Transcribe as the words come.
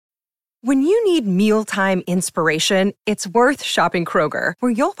When you need mealtime inspiration, it's worth shopping Kroger,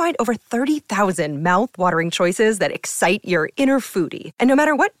 where you'll find over 30,000 mouth-watering choices that excite your inner foodie. And no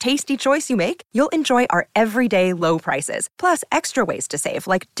matter what tasty choice you make, you'll enjoy our everyday low prices, plus extra ways to save,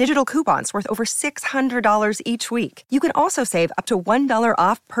 like digital coupons worth over $600 each week. You can also save up to $1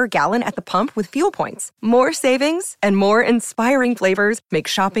 off per gallon at the pump with fuel points. More savings and more inspiring flavors make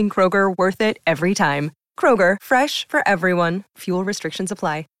shopping Kroger worth it every time. Kroger, fresh for everyone. Fuel restrictions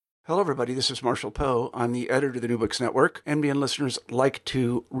apply. Hello, everybody. This is Marshall Poe. I'm the editor of the New Books Network. NBN listeners like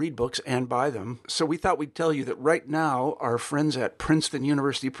to read books and buy them. So we thought we'd tell you that right now, our friends at Princeton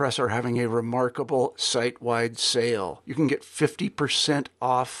University Press are having a remarkable site-wide sale. You can get 50%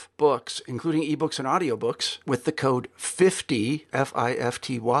 off books, including ebooks and audiobooks, with the code 50,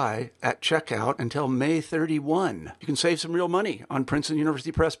 F-I-F-T-Y, at checkout until May 31. You can save some real money on Princeton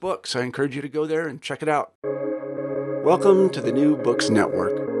University Press books. I encourage you to go there and check it out. Welcome to the New Books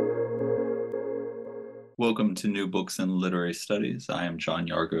Network. Welcome to New Books in Literary Studies. I am John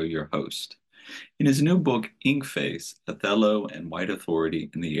Yargo, your host. In his new book, Inkface, Othello and White Authority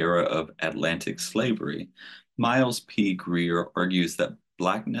in the Era of Atlantic Slavery, Miles P. Grier argues that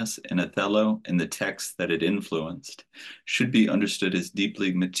Blackness in Othello and the texts that it influenced should be understood as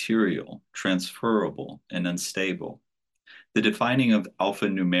deeply material, transferable, and unstable. The defining of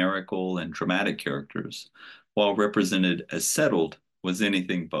alphanumerical and dramatic characters, while represented as settled, was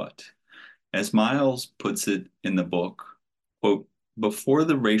anything but. As Miles puts it in the book, quote, before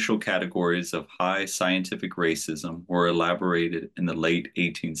the racial categories of high scientific racism were elaborated in the late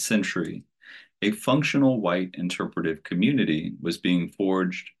 18th century, a functional white interpretive community was being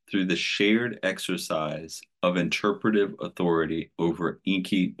forged through the shared exercise of interpretive authority over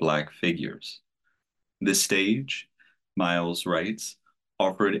inky Black figures. The stage, Miles writes,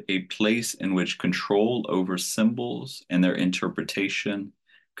 offered a place in which control over symbols and their interpretation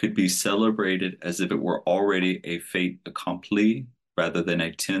could be celebrated as if it were already a fait accompli rather than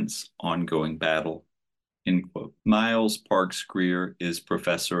a tense, ongoing battle. End quote. Miles Parks Grier is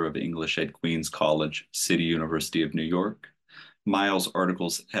professor of English at Queens College, City University of New York. Miles'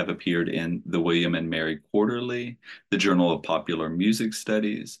 articles have appeared in the William and Mary Quarterly, the Journal of Popular Music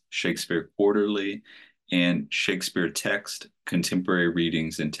Studies, Shakespeare Quarterly, and Shakespeare Text, Contemporary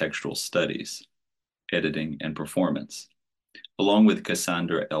Readings and Textual Studies, Editing and Performance. Along with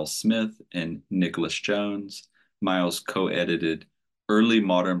Cassandra L. Smith and Nicholas Jones, Miles co-edited Early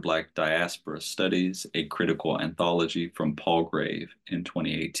Modern Black Diaspora Studies, a critical anthology from Palgrave in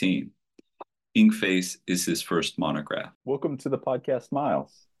 2018. Inkface is his first monograph. Welcome to the podcast,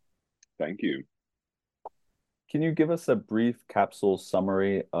 Miles. Thank you. Can you give us a brief capsule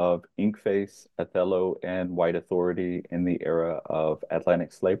summary of Inkface, Othello, and White Authority in the era of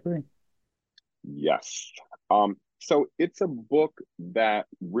Atlantic slavery? Yes. So it's a book that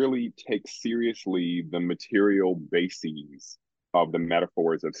really takes seriously the material bases of the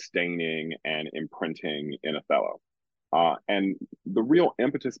metaphors of staining and imprinting in Othello. And the real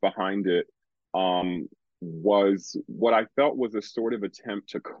impetus behind it was what I felt was a sort of attempt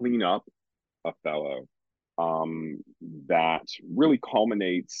to clean up Othello that really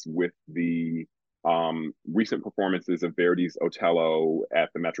culminates with the recent performances of Verdi's Othello at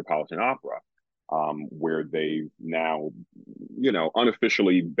the Metropolitan Opera. Where they've now,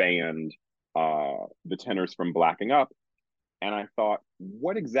 unofficially banned the tenors from blacking up. And I thought,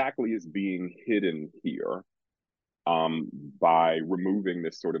 what exactly is being hidden here by removing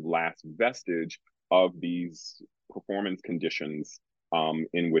this sort of last vestige of these performance conditions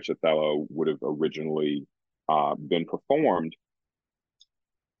in which Othello would have originally been performed?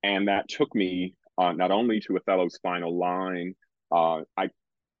 And that took me not only to Othello's final line,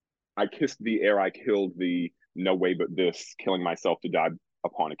 I kissed thee ere I killed thee, no way but this, killing myself to die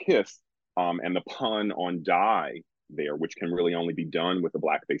upon a kiss. And the pun on die there, which can really only be done with a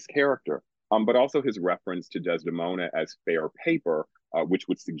blackface character, but also his reference to Desdemona as fair paper, which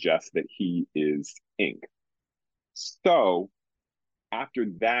would suggest that he is ink. So after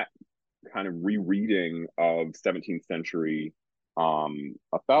that kind of rereading of 17th century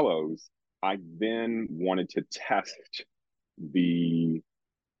Othello's, I then wanted to test the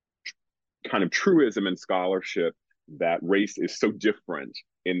kind of truism in scholarship that race is so different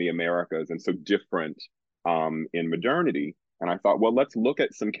in the Americas and so different in modernity. And I thought, well, let's look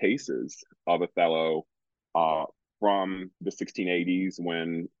at some cases of Othello from the 1680s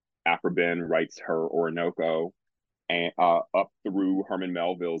when Aphrabin writes her Orinoco, and up through Herman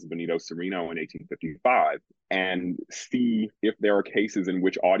Melville's Benito Cereno in 1855, and see if there are cases in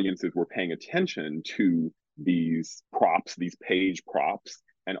which audiences were paying attention to these props, these page props,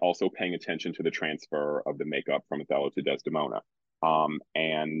 and also paying attention to the transfer of the makeup from Othello to Desdemona.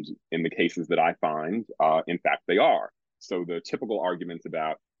 And in the cases that I find, in fact, they are. So the typical arguments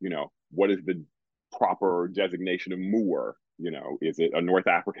about, what is the proper designation of Moor? Is it a North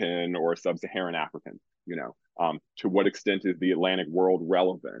African or a Sub-Saharan African? To what extent is the Atlantic world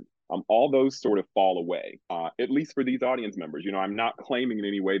relevant? All those sort of fall away, at least for these audience members. I'm not claiming in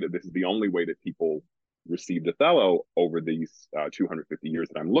any way that this is the only way that people received Othello over these 250 years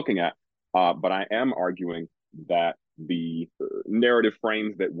that I'm looking at, but I am arguing that the narrative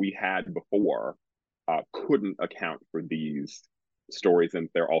frames that we had before couldn't account for these stories, and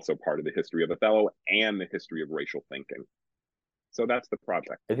they're also part of the history of Othello and the history of racial thinking. So that's the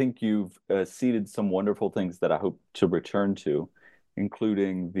project. I think you've seeded some wonderful things that I hope to return to,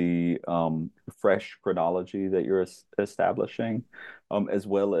 including the fresh chronology that you're establishing, as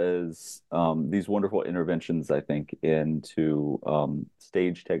well as these wonderful interventions, I think, into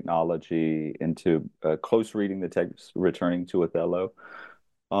stage technology, into close reading the text, returning to Othello.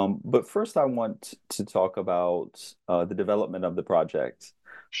 But first, I want to talk about the development of the project.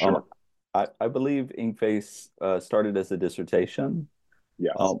 Sure. I believe Inkface started as a dissertation.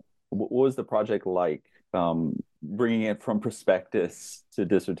 Yes. What was the project like, bringing it from prospectus to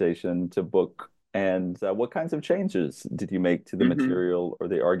dissertation to book? And what kinds of changes did you make to the material or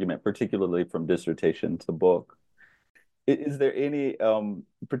the argument, particularly from dissertation to book? Is there any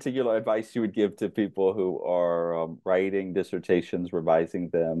particular advice you would give to people who are writing dissertations, revising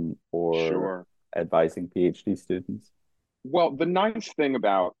them, or Sure. advising PhD students? Well, the nice thing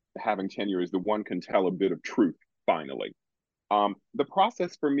about having tenure is that one can tell a bit of truth, finally. The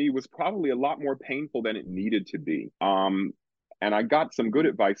process for me was probably a lot more painful than it needed to be. And I got some good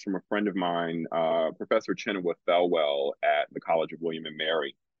advice from a friend of mine, Professor Chenoweth Thelwell at the College of William and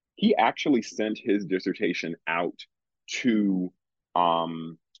Mary. He actually sent his dissertation out to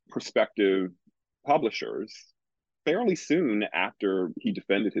prospective publishers fairly soon after he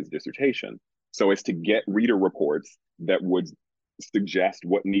defended his dissertation, so as to get reader reports that would suggest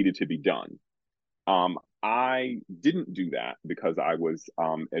what needed to be done. I didn't do that because I was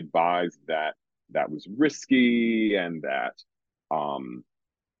advised that that was risky and that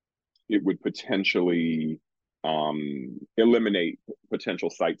it would potentially eliminate potential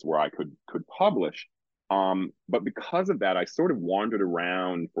sites where I could publish. But because of that, I sort of wandered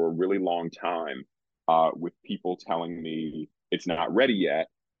around for a really long time with people telling me it's not ready yet,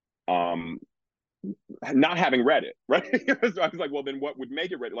 not having read it, right? So I was like, well, then what would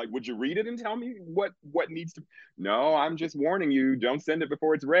make it ready? Like, would you read it and tell me what needs to? No, I'm just warning you, don't send it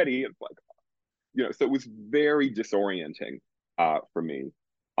before it's ready. It's like, so it was very disorienting for me.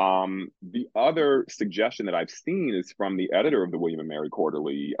 The other suggestion that I've seen is from the editor of the William and Mary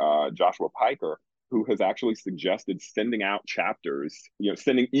Quarterly, Joshua Piker, who has actually suggested sending out chapters,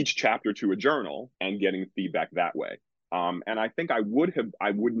 sending each chapter to a journal and getting feedback that way. And I think I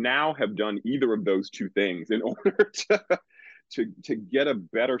would now have done either of those two things in order to get a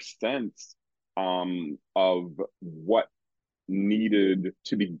better sense of what needed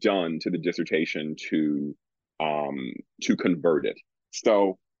to be done to the dissertation to convert it.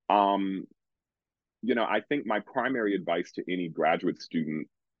 So I think my primary advice to any graduate student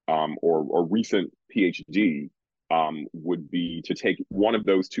or recent PhD would be to take one of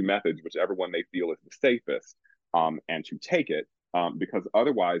those two methods, whichever one they feel is the safest, and to take it, because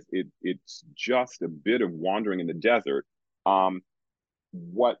otherwise it's just a bit of wandering in the desert.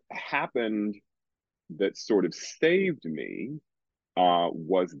 What happened that sort of saved me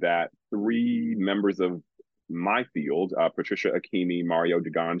was that three members of my field, Patricia Akimi, Mario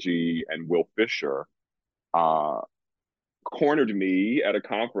DeGangi, and Will Fisher, cornered me at a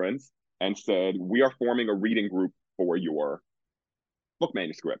conference and said, "We are forming a reading group for your book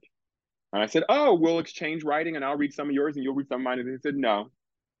manuscript." And I said, "Oh, we'll exchange writing and I'll read some of yours and you'll read some of mine." And they said, "No,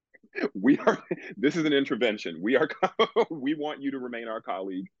 this is an intervention. We want you to remain our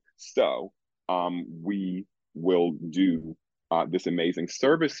colleague. So we will do this amazing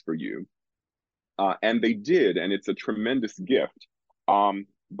service for you." And they did, and it's a tremendous gift.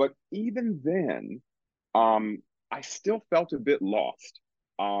 But even then, I still felt a bit lost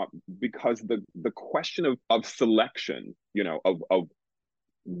because the question of selection, of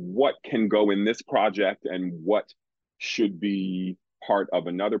what can go in this project and what should be part of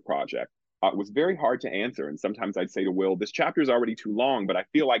another project was very hard to answer. And sometimes I'd say to Will, "This chapter is already too long, but I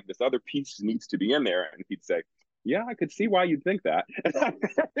feel like this other piece needs to be in there." And he'd say, "Yeah, I could see why you'd think that."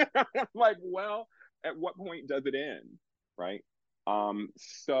 I'm like, well, at what point does it end, right?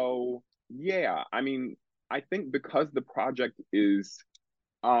 So yeah, I mean, I think because the project is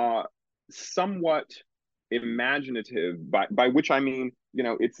somewhat imaginative, by which I mean,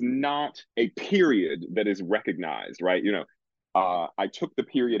 it's not a period that is recognized, right? I took the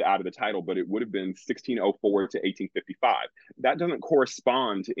period out of the title, but it would have been 1604 to 1855. That doesn't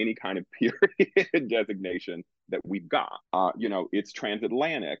correspond to any kind of period designation that we've got. It's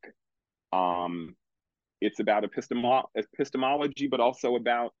transatlantic. It's about epistemology, but also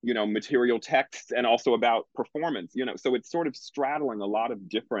about, material texts and also about performance, so it's sort of straddling a lot of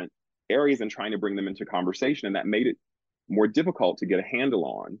different areas and trying to bring them into conversation. And that made it more difficult to get a handle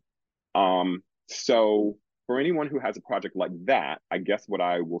on. So for anyone who has a project like that, I guess what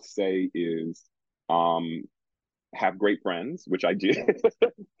I will say is have great friends, which I did.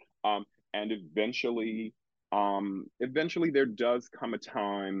 And eventually there does come a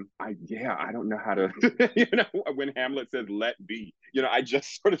time, I don't know how to, when Hamlet says, let be, I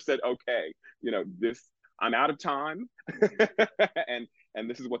just sort of said, okay, I'm out of time. and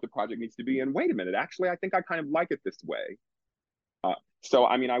this is what the project needs to be. And wait a minute, actually, I think I kind of like it this way. So,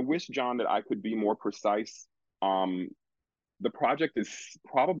 I mean, I wish, John, that I could be more precise. The project is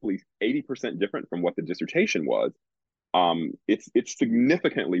probably 80% different from what the dissertation was. It's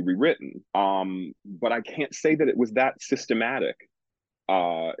significantly rewritten, but I can't say that it was that systematic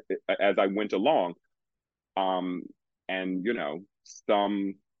as I went along. And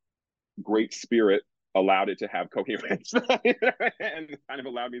some great spirit allowed it to have coherence and kind of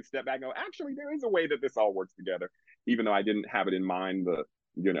allowed me to step back and go, actually, there is a way that this all works together, even though I didn't have it in mind the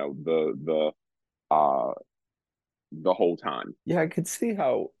whole time. Yeah, I could see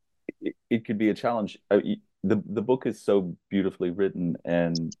how it could be a challenge. The book is so beautifully written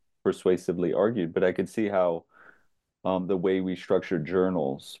and persuasively argued, but I could see how the way we structure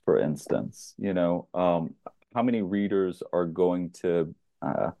journals, for instance, how many readers are going to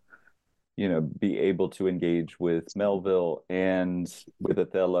be able to engage with Melville and with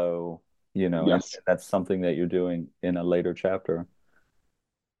Othello, Yes. and that's something that you're doing in a later chapter.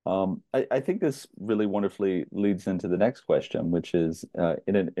 I think this really wonderfully leads into the next question, which is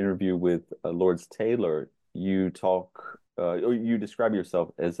in an interview with Lord Taylor, you or you describe yourself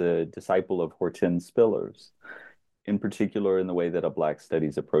as a disciple of Hortense Spiller's, in particular in the way that a Black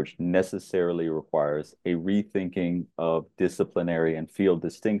studies approach necessarily requires a rethinking of disciplinary and field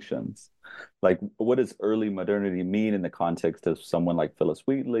distinctions. Like, what does early modernity mean in the context of someone like Phillis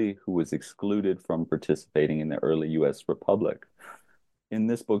Wheatley, who was excluded from participating in the early U.S. Republic? In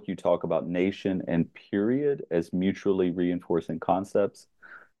this book, you talk about nation and period as mutually reinforcing concepts.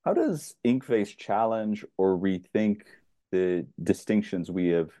 How does Inkface challenge or rethink the distinctions we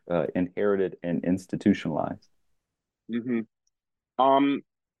have inherited and institutionalized? Mm-hmm.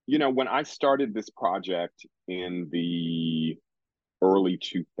 When I started this project in the early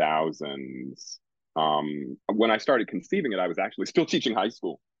 2000s, when I started conceiving it, I was actually still teaching high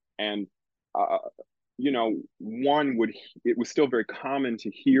school. And it was still very common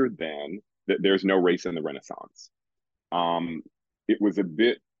to hear then that there's no race in the Renaissance. It was a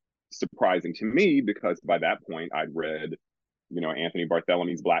bit surprising to me because by that point I'd read, Anthony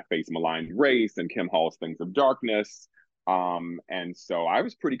Barthelomy's Blackface Maligned Race and Kim Hall's Things of Darkness. And so I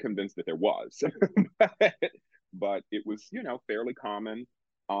was pretty convinced that there was, but it was, fairly common,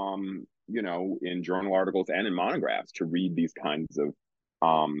 in journal articles and in monographs to read these kinds of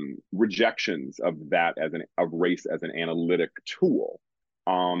rejections of race as an analytic tool.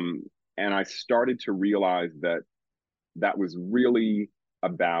 And I started to realize that was really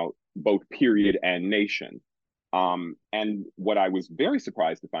about both period and nation. And what I was very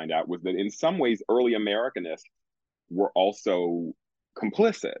surprised to find out was that in some ways, early Americanists were also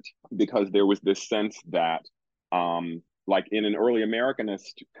complicit, because there was this sense that, like in an early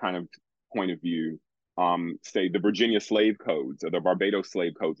Americanist kind of point of view, say the Virginia slave codes or the Barbados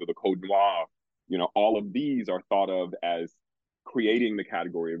slave codes or the Code Noir, all of these are thought of as creating the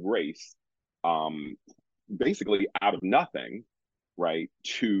category of race, basically out of nothing, right,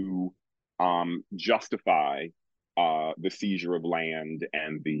 to justify the seizure of land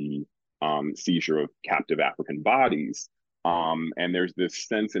and the seizure of captive African bodies. And there's this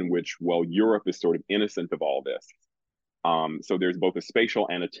sense in which, well, Europe is sort of innocent of all this. So there's both a spatial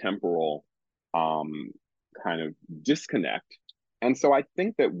and a temporal kind of disconnect. And so I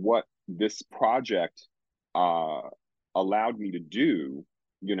think that what this project allowed me to do,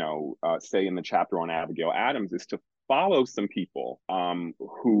 say in the chapter on Abigail Adams, is to follow some people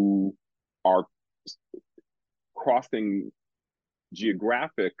who are crossing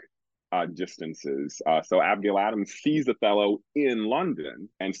geographic distances. So Abigail Adams sees Othello in London,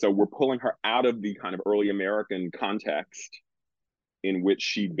 and so we're pulling her out of the kind of early American context in which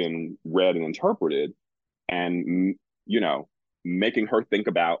she'd been read and interpreted, and making her think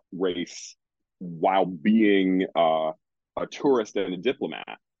about race while being a tourist and a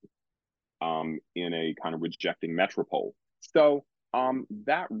diplomat in a kind of rejecting metropole. So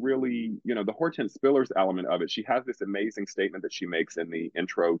that really, the Hortense Spillers element of it, she has this amazing statement that she makes in the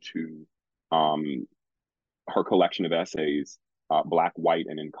intro to um, her collection of essays, Black, White,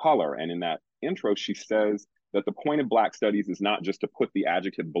 and in Color. And in that intro, she says that the point of Black studies is not just to put the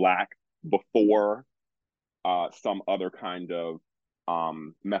adjective Black before some other kind of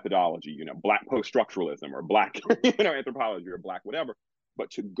methodology, Black post-structuralism or Black anthropology or Black whatever,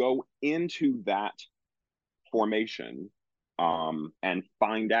 but to go into that formation and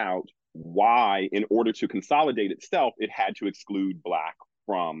find out why, in order to consolidate itself, it had to exclude Black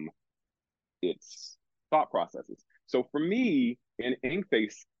from its thought processes. So for me, in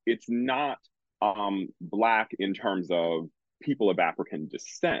Inkface, it's not Black in terms of people of African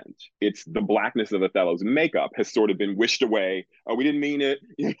descent. It's the Blackness of Othello's makeup has sort of been wished away. Oh, we didn't mean it.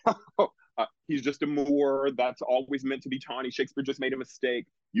 He's just a Moor. That's always meant to be tawny. Shakespeare just made a mistake.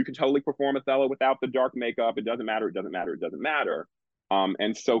 You can totally perform Othello without the dark makeup. It doesn't matter. It doesn't matter. It doesn't matter.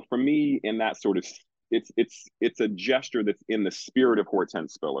 And so for me, in that sort of, it's a gesture that's in the spirit of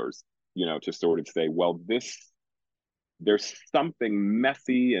Hortense Spillers, to sort of say, well, there's something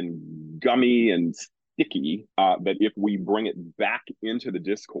messy and gummy and sticky that if we bring it back into the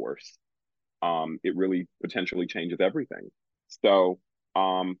discourse, it really potentially changes everything. So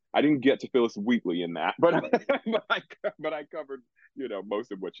I didn't get to Phyllis Wheatley in that, but I covered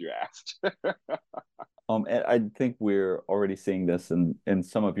most of what you asked. And I think we're already seeing this in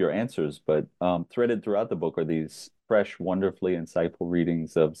some of your answers, but threaded throughout the book are these fresh, wonderfully insightful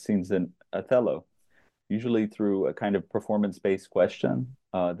readings of scenes in Othello, usually through a kind of performance-based question.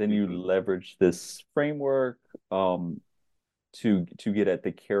 Then you leverage this framework to get at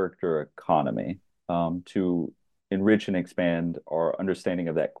the character economy, to enrich and expand our understanding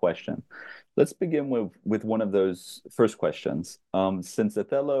of that question. Let's begin with one of those first questions. Since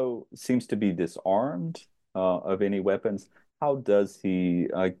Othello seems to be disarmed of any weapons, how does he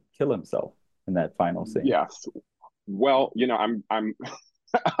kill himself in that final scene? Yes. Well,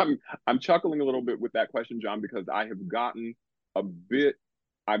 I'm chuckling a little bit with that question, John, because I've gotten a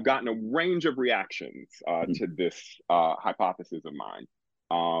range of reactions to this hypothesis of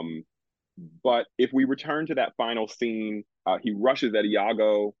mine. But if we return to that final scene, he rushes at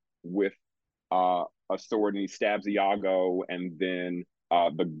Iago with a sword and he stabs Iago, and then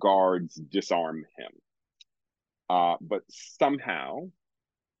the guards disarm him. But somehow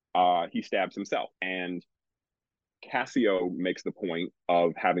he stabs himself. And Cassio makes the point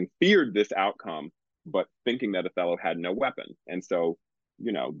of having feared this outcome, but thinking that Othello had no weapon. And so,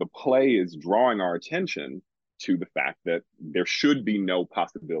 the play is drawing our attention to the fact that there should be no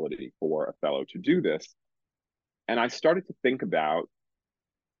possibility for Othello to do this. And I started to think about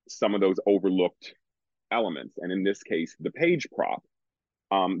some of those overlooked elements. And in this case, the page prop.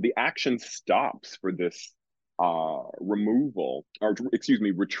 The action stops for this retrieval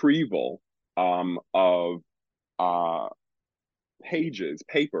of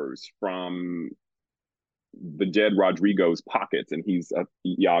papers from the dead Rodrigo's pockets, and he's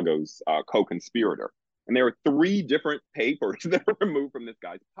Iago's co-conspirator. And there are 3 different papers that are removed from this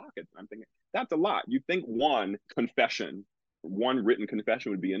guy's pockets. And I'm thinking, that's a lot. You'd think one written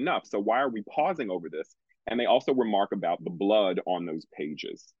confession would be enough. So why are we pausing over this? And they also remark about the blood on those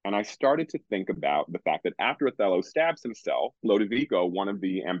pages. And I started to think about the fact that after Othello stabs himself, Lodovico, one of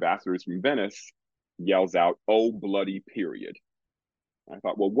the ambassadors from Venice, yells out, "Oh, bloody period." And I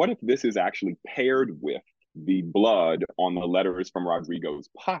thought, well, what if this is actually paired with the blood on the letters from Rodrigo's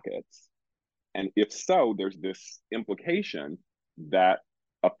pockets? And if so, there's this implication that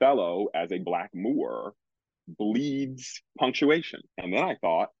Othello, as a Black Moor, bleeds punctuation. And then I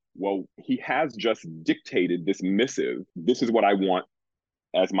thought, well, he has just dictated this missive. This is what I want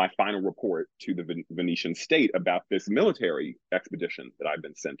as my final report to the Venetian state about this military expedition that I've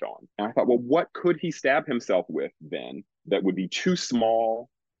been sent on. And I thought, well, what could he stab himself with then that would be too small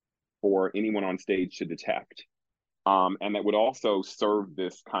for anyone on stage to detect? And that would also serve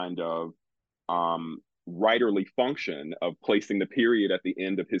this kind of writerly function of placing the period at the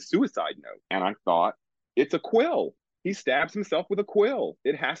end of his suicide note. And I thought, it's a quill. He stabs himself with a quill.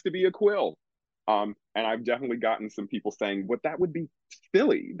 It has to be a quill. And I've definitely gotten some people saying, well, that would be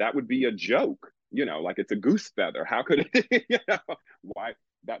silly. That would be a joke, like it's a goose feather. How could it, why?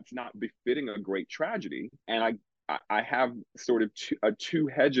 That's not befitting a great tragedy. And I have sort of two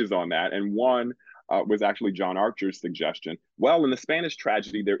hedges on that. And one was actually John Archer's suggestion. Well, in the Spanish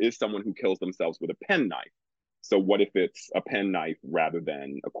tragedy, there is someone who kills themselves with a penknife. So what if it's a penknife rather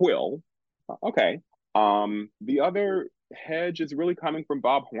than a quill? Okay. The other hedge is really coming from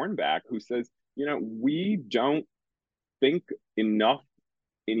Bob Hornback, who says, we don't think enough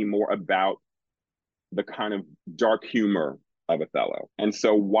anymore about the kind of dark humor of Othello. And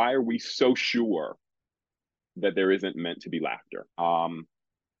so why are we so sure that there isn't meant to be laughter? I'm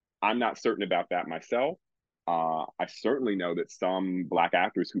not certain about that myself. I certainly know that some Black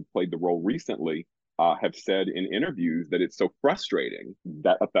actors who played the role recently have said in interviews that it's so frustrating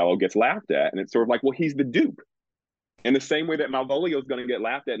that Othello gets laughed at. And it's sort of like, well, he's the dupe. In the same way that Malvolio is going to get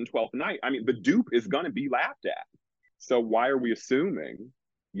laughed at in Twelfth Night, I mean, the dupe is going to be laughed at. So why are we assuming,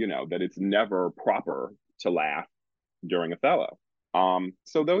 that it's never proper to laugh during Othello?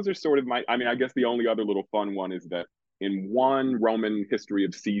 So those are sort of I guess the only other little fun one is that in one Roman history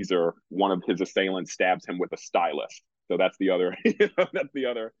of Caesar, one of his assailants stabs him with a stylus. So that's the other,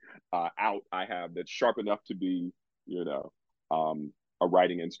 out I have that's sharp enough to be, a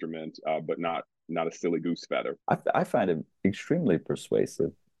writing instrument, but not a silly goose feather. I find it extremely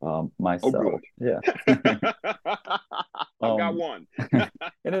persuasive Oh, myself. good. Yeah. I've got one.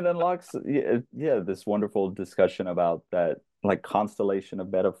 And it unlocks, this wonderful discussion about that, like, constellation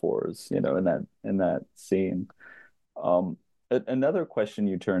of metaphors, in that scene. Another question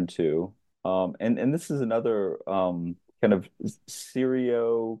you turn to, and this is another kind of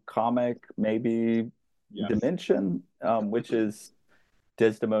serio-comic, maybe, Yes. dimension, which is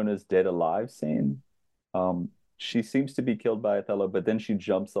Desdemona's dead alive scene. She seems to be killed by Othello, but then she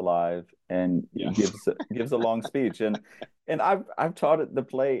jumps alive and Yes. gives a long speech. And I've taught the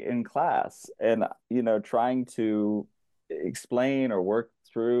play in class, and trying to explain or work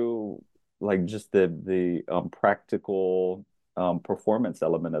through, like, just the practical performance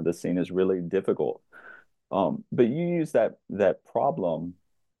element of the scene is really difficult. But you use that problem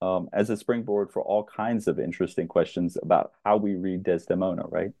as a springboard for all kinds of interesting questions about how we read Desdemona,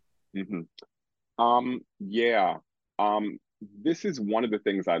 right? Mm-hmm. Yeah. This is one of the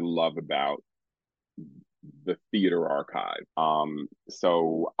things I love about the theater archive.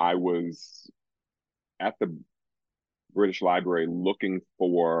 So I was at the British Library looking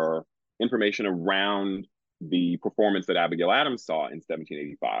for information around the performance that Abigail Adams saw in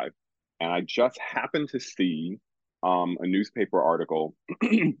 1785. And I just happened to see a newspaper article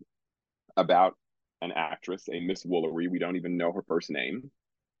about an actress, a Miss Woolery, we don't even know her first name,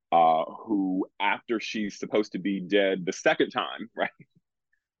 who, after she's supposed to be dead the second time, right,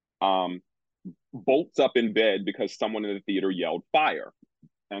 bolts up in bed because someone in the theater yelled fire.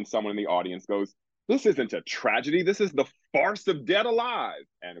 And someone in the audience goes, "This isn't a tragedy. This is the farce of Dead Alive."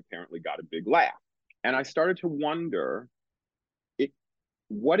 And apparently got a big laugh. And I started to wonder,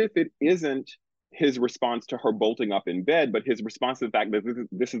 what if it isn't his response to her bolting up in bed, but his response to the fact that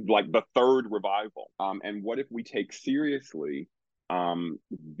this is like the third revival? And what if we take seriously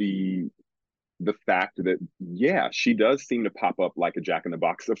the fact that, she does seem to pop up like a jack in the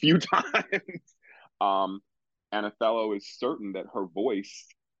box a few times. And Othello is certain that her voice,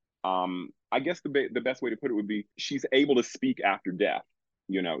 I guess the best way to put it would be, she's able to speak after death.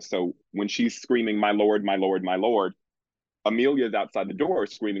 So when she's screaming, "My lord, my lord, my lord," Amelia's outside the door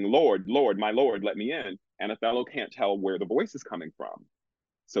screaming, "Lord, Lord, my lord, let me in." And Othello can't tell where the voice is coming from.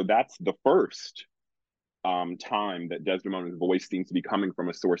 So that's the first time that Desdemona's voice seems to be coming from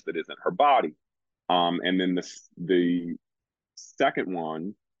a source that isn't her body. And then the second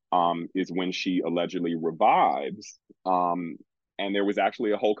one is when she allegedly revives. And there was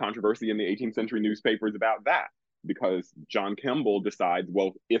actually a whole controversy in the 18th century newspapers about that, because John Kemble decides,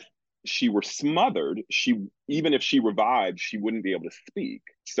 well, if she were smothered, even if she revived, she wouldn't be able to speak.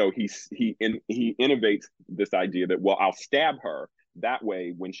 So he innovates this idea that, well, I'll stab her. That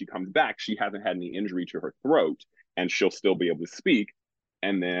way, when she comes back, she hasn't had any injury to her throat, and she'll still be able to speak.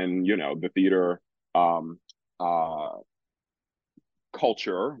 And then, the theater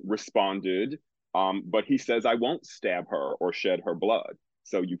culture responded, but he says, "I won't stab her or shed her blood.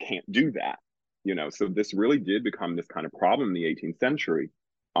 So you can't do that." So this really did become this kind of problem in the 18th century.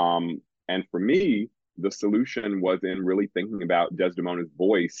 And for me, the solution was in really thinking about Desdemona's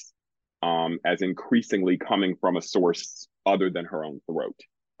voice as increasingly coming from a source other than her own throat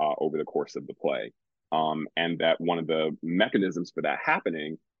over the course of the play. And that one of the mechanisms for that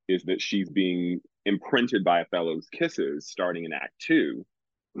happening is that she's being imprinted by Othello's kisses starting in Act 2.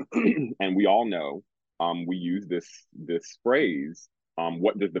 And we all know, we use this phrase,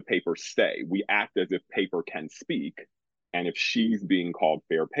 what does the paper say? We act as if paper can speak. And if she's being called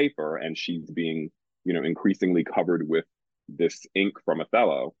fair paper and she's being, increasingly covered with this ink from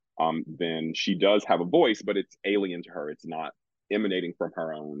Othello, then she does have a voice, but it's alien to her. It's not emanating from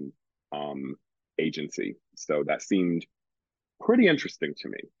her own agency. So that seemed pretty interesting to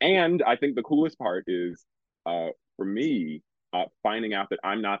me. And I think the coolest part is, for me, finding out that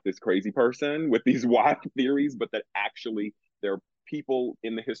I'm not this crazy person with these wild theories, but that actually there are people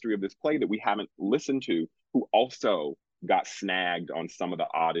in the history of this play that we haven't listened to who also got snagged on some of the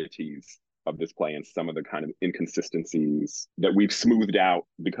oddities of this play and some of the kind of inconsistencies that we've smoothed out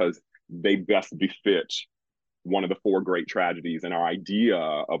because they best befit one of the four great tragedies and our idea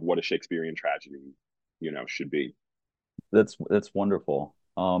of what a Shakespearean tragedy, should be. That's wonderful.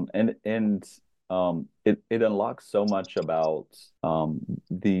 It unlocks so much about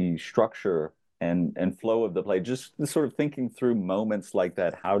the structure and flow of the play. Just sort of thinking through moments like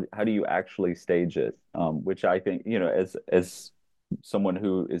that. How do you actually stage it? Which I think, as someone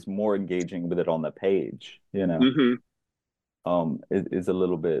who is more engaging with it on the page, Mm-hmm. is a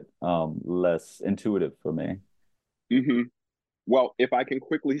little bit less intuitive for me. Mm-hmm. Well, if I can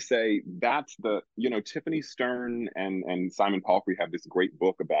quickly say, that's Tiffany Stern and Simon Palfrey have this great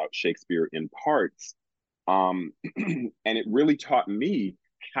book about Shakespeare in parts. And it really taught me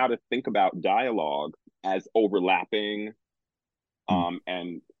how to think about dialogue as overlapping,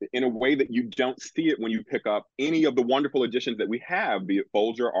 and in a way that you don't see it when you pick up any of the wonderful editions that we have, be it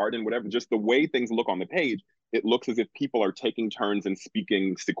Folger, Arden, whatever, just the way things look on the page, it looks as if people are taking turns and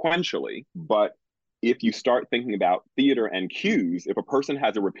speaking sequentially. But if you start thinking about theater and cues, if a person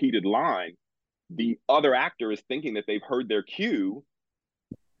has a repeated line, the other actor is thinking that they've heard their cue,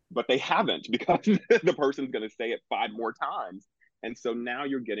 but they haven't because the person's going to say it 5 more times. And so now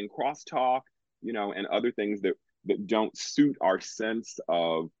you're getting crosstalk, and other things that don't suit our sense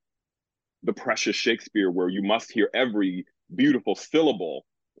of the precious Shakespeare, where you must hear every beautiful syllable.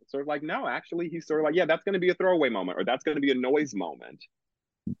 It's sort of like, no, actually, he's sort of like, yeah, that's going to be a throwaway moment, or that's going to be a noise moment.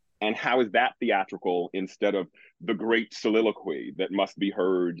 And how is that theatrical instead of the great soliloquy that must be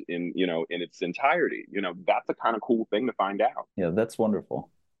heard in its entirety? That's a kind of cool thing to find out. Yeah, that's wonderful.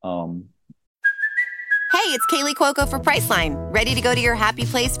 Hey, it's Kaylee Cuoco for Priceline. Ready to go to your happy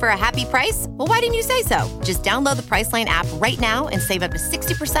place for a happy price? Well, why didn't you say so? Just download the Priceline app right now and save up to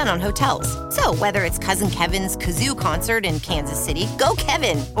 60% on hotels. So whether it's Cousin Kevin's Kazoo Concert in Kansas City, go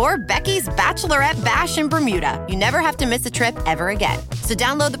Kevin, or Becky's Bachelorette Bash in Bermuda, you never have to miss a trip ever again. So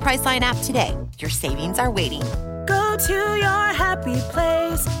download the Priceline app today. Your savings are waiting. Go to your happy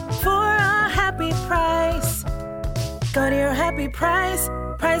place for a happy price. Go to your happy price,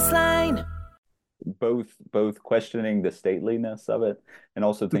 Priceline. Both questioning the stateliness of it and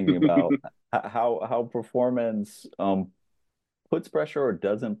also thinking about how performance puts pressure or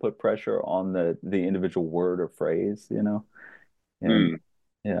doesn't put pressure on the individual word or phrase, And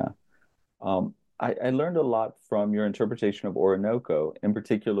yeah. I learned a lot from your interpretation of Orinoco. In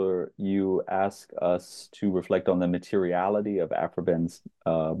particular, you ask us to reflect on the materiality of Afroben's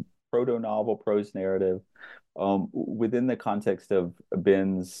proto-novel prose narrative, within the context of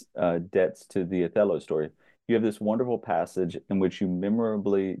Ben's debts to the Othello story. You have this wonderful passage in which you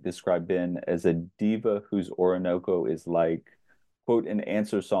memorably describe Ben as a diva whose Orinoco is like, quote, an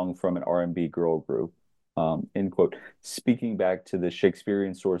answer song from an R&B girl group, end quote, speaking back to the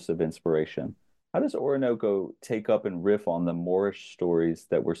Shakespearean source of inspiration. How does Orinoco take up and riff on the Moorish stories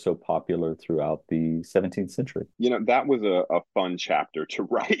that were so popular throughout the 17th century? That was a fun chapter to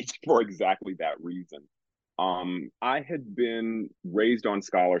write for exactly that reason. I had been raised on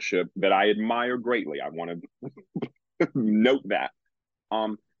scholarship that I admire greatly. I want to note that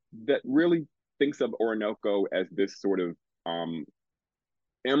really thinks of Orinoco as this sort of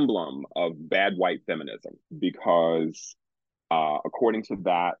emblem of bad white feminism, because according to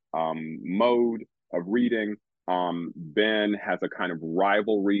that mode of reading, Ben has a kind of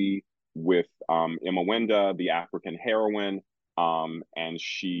rivalry with Emma Wenda, the African heroine, and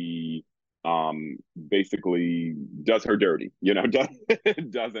she basically does her dirty,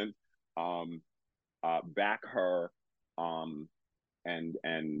 doesn't back her, and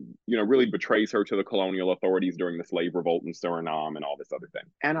really betrays her to the colonial authorities during the slave revolt in Suriname and all this other thing.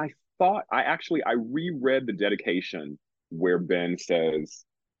 And I thought I reread the dedication where Ben says,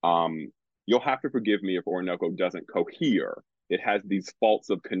 you'll have to forgive me if Orinoco doesn't cohere. It has these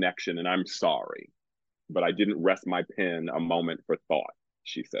faults of connection, and I'm sorry, but I didn't rest my pen a moment for thought,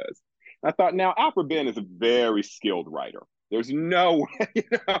 she says. I thought, now, Alfred Ben is a very skilled writer. There's no way,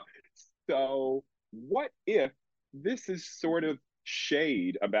 So what if this is sort of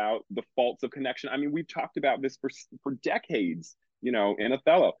shade about the faults of connection? I mean, we've talked about this for decades, in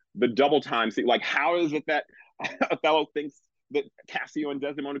Othello. The double time scene, like, how is it that Othello thinks that Cassio and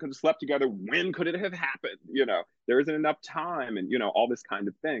Desdemona could have slept together? When could it have happened? There isn't enough time, and, all this kind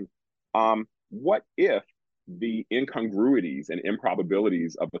of thing. What if the incongruities and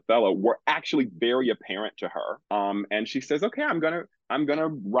improbabilities of Othello were actually very apparent to her? And she says, okay, I'm gonna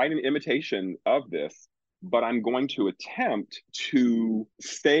write an imitation of this, but I'm going to attempt to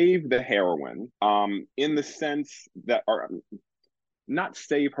save the heroine, in the sense that, not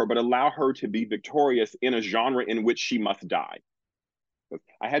save her, but allow her to be victorious in a genre in which she must die.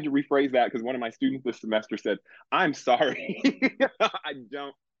 I had to rephrase that because one of my students this semester said, I'm sorry, I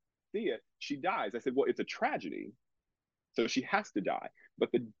don't see it. She dies. I said, well, it's a tragedy, so she has to die.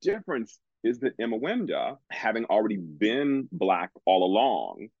 But the difference is that Imawenda, having already been Black all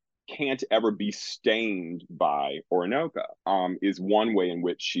along, can't ever be stained by Orinoco, is one way in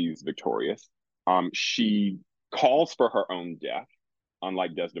which she's victorious. She calls for her own death,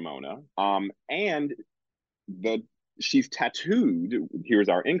 unlike Desdemona. And the she's tattooed, here's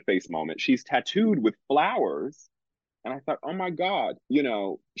our Inkface moment, she's tattooed with flowers. And I thought, oh my God,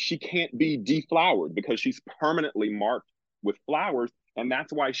 she can't be deflowered because she's permanently marked with flowers. And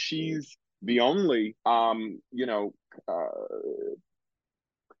that's why she's the only, well,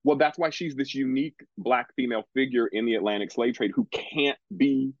 that's why she's this unique Black female figure in the Atlantic slave trade who can't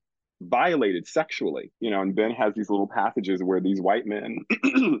be violated sexually, and Ben has these little passages where these white men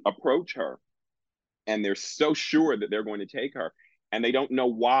approach her and they're so sure that they're going to take her and they don't know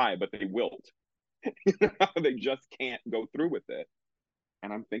why, but they wilt. They just can't go through with it.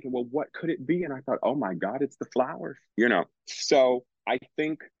 And I'm thinking, well, what could it be? And I thought, oh my God, it's the flowers, So I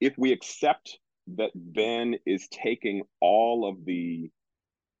think if we accept that Ben is taking all of the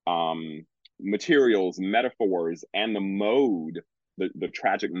materials, metaphors, and the mode, the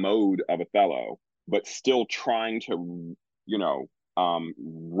tragic mode of Othello, but still trying to,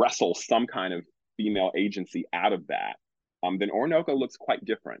 wrestle some kind of female agency out of that, then Orinoco looks quite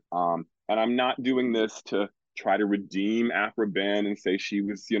different. And I'm not doing this to try to redeem Afra Ben and say she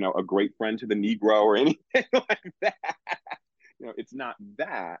was, a great friend to the Negro or anything like that. It's not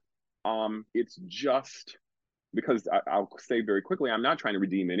that. It's just because I'll say very quickly, I'm not trying to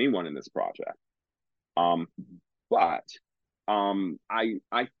redeem anyone in this project. But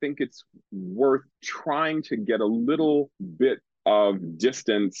I think it's worth trying to get a little bit of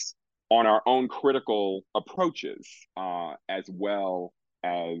distance on our own critical approaches, as well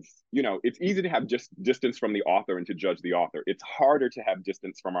as, it's easy to have just distance from the author and to judge the author. It's harder to have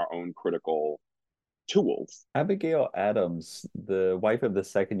distance from our own critical tools. Abigail Adams, the wife of the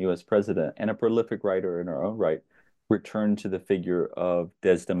second U.S. president and a prolific writer in her own right, returned to the figure of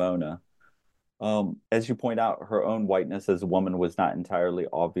Desdemona. As you point out, her own whiteness as a woman was not entirely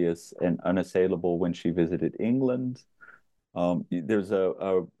obvious and unassailable when she visited England. There's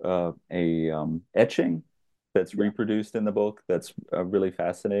a etching that's reproduced in the book that's really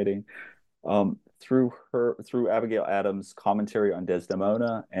fascinating. Through Abigail Adams' commentary on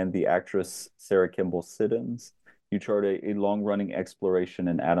Desdemona and the actress Sarah Kimball Siddons, you chart a long-running exploration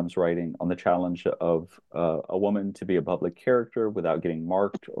in Adams' writing on the challenge of a woman to be a public character without getting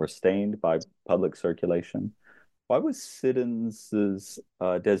marked or stained by public circulation. Why was Siddons's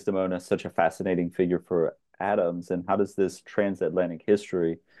Desdemona such a fascinating figure for Adams, and how does this transatlantic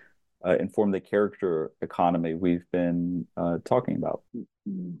history inform the character economy we've been talking about?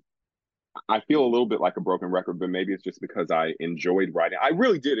 I feel a little bit like a broken record, but maybe it's just because I enjoyed writing. I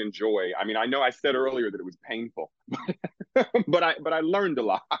really did enjoy. I mean, I know I said earlier that it was painful, but I learned a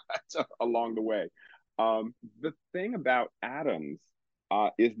lot along the way. The thing about Adams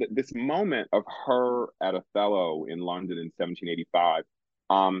is that this moment of her at Othello in London in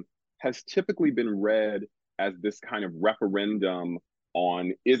 1785 has typically been read as this kind of referendum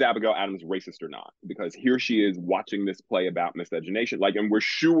on, is Abigail Adams racist or not? Because here she is watching this play about miscegenation, and we're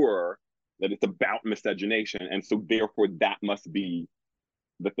sure that it's about miscegenation, and so therefore that must be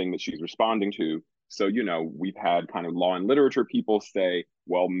the thing that she's responding to. So, we've had kind of law and literature people say,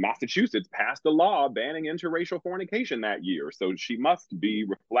 well, Massachusetts passed a law banning interracial fornication that year, so she must be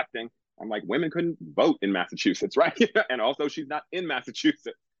reflecting. I'm like, women couldn't vote in Massachusetts, right? And also she's not in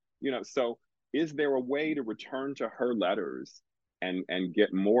Massachusetts, so is there a way to return to her letters and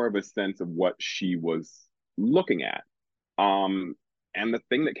get more of a sense of what she was looking at? And the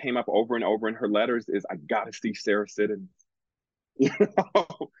thing that came up over and over in her letters is, I gotta see Sarah Siddons.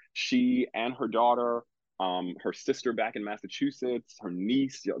 She and her daughter, her sister back in Massachusetts, her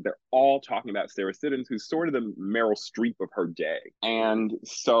niece, they're all talking about Sarah Siddons, who's sort of the Meryl Streep of her day. And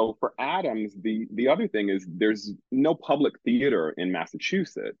so for Adams, the other thing is there's no public theater in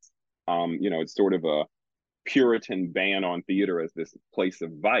Massachusetts. It's sort of a Puritan ban on theater as this place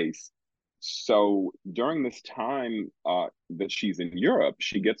of vice. So during this time that she's in Europe,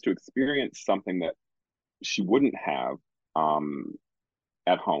 she gets to experience something that she wouldn't have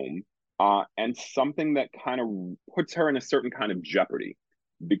at home, and something that kind of puts her in a certain kind of jeopardy,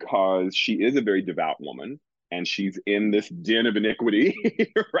 because she is a very devout woman and she's in this den of iniquity,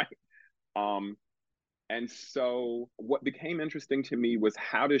 right? And so what became interesting to me was,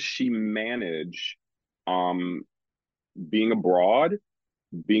 how does she manage being abroad,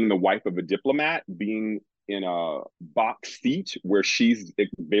 being the wife of a diplomat, being in a box seat where she's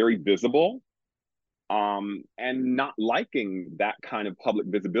very visible, and not liking that kind of public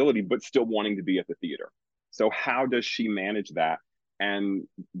visibility, but still wanting to be at the theater. So how does she manage that? And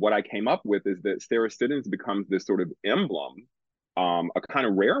what I came up with is that Sarah Siddons becomes this sort of emblem, a kind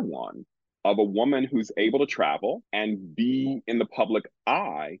of rare one, of a woman who's able to travel and be in the public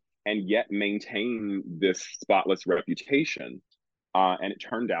eye and yet maintain this spotless reputation. And it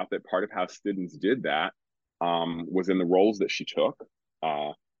turned out that part of how Siddons did that was in the roles that she took,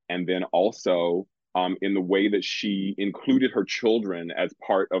 and then also in the way that she included her children as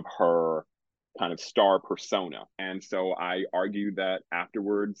part of her kind of star persona. And so I argue that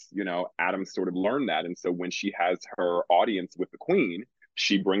afterwards, Adams sort of learned that. And so when she has her audience with the Queen,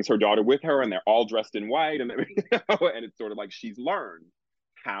 she brings her daughter with her and they're all dressed in white. And, and it's sort of like she's learned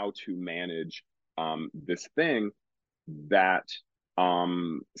how to manage this thing that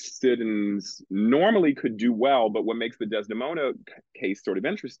Siddons normally could do well. But what makes the Desdemona case sort of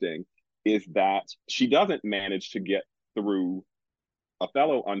interesting is that she doesn't manage to get through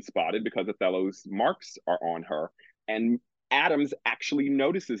Othello unspotted because Othello's marks are on her. And Adams actually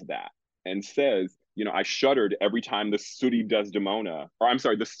notices that and says, I shuddered every time the sooty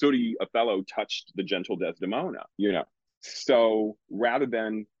the sooty Othello touched the gentle Desdemona, So rather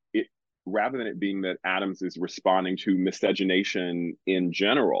than it being that Adams is responding to miscegenation in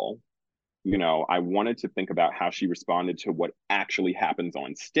general, I wanted to think about how she responded to what actually happens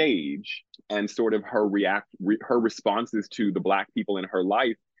on stage and sort of her responses to the Black people in her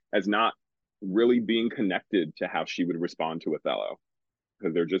life as not really being connected to how she would respond to Othello,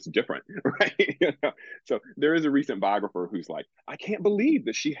 because they're just different, right? So there is a recent biographer who's like, I can't believe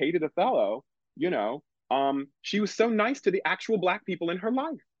that she hated Othello. She was so nice to the actual Black people in her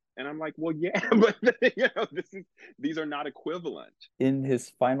life. And I'm like, well, yeah, but these are not equivalent. In his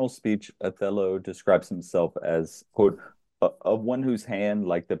final speech, Othello describes himself as, quote, of one whose hand,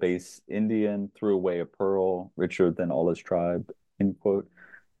 like the base Indian, threw away a pearl richer than all his tribe, end quote.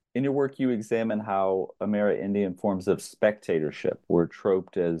 In your work, you examine how Amerindian forms of spectatorship were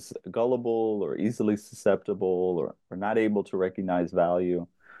troped as gullible or easily susceptible or not able to recognize value.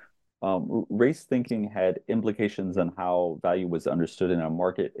 Race thinking had implications on how value was understood in a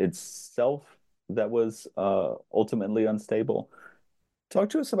market itself that was ultimately unstable. Talk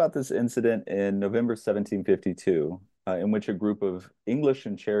to us about this incident in November 1752, in which a group of English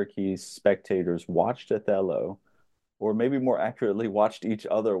and Cherokee spectators watched Othello, or maybe more accurately, watched each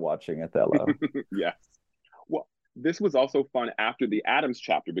other watching Othello. Yes. Well, this was also fun after the Adams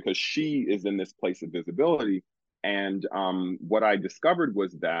chapter because she is in this place of visibility. And what I discovered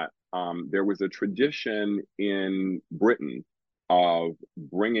was that there was a tradition in Britain of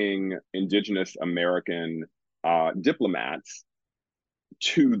bringing Indigenous American diplomats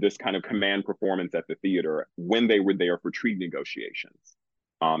to this kind of command performance at the theater when they were there for treaty negotiations.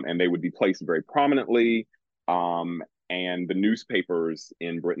 And they would be placed very prominently. And the newspapers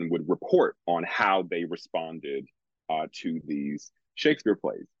in Britain would report on how they responded to these Shakespeare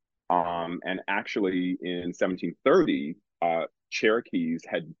plays. And actually in 1730, Cherokees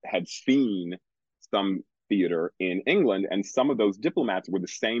had seen some theater in England, and some of those diplomats were the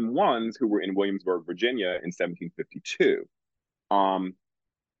same ones who were in Williamsburg, Virginia in 1752.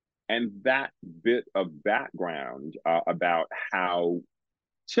 And that bit of background about how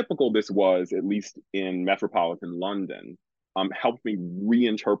typical this was, at least in metropolitan London, helped me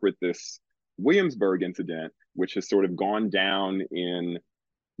reinterpret this Williamsburg incident, which has sort of gone down in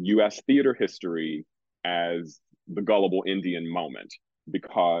US theater history as the gullible Indian moment,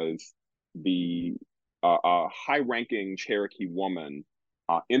 because the high-ranking Cherokee woman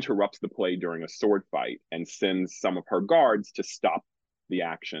interrupts the play during a sword fight and sends some of her guards to stop the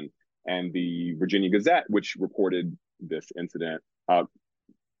action. And the Virginia Gazette, which reported this incident,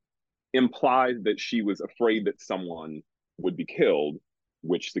 implies that she was afraid that someone would be killed,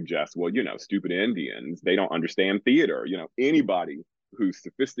 which suggests, well, stupid Indians, they don't understand theater. Anybody who's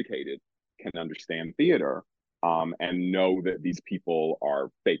sophisticated can understand theater and know that these people are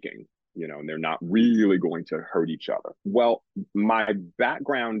faking, and they're not really going to hurt each other. Well, my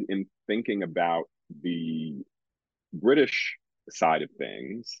background in thinking about the British side of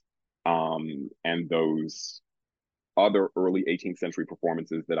things and those other early 18th century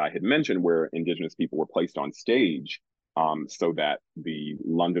performances that I had mentioned where Indigenous people were placed on stage so that the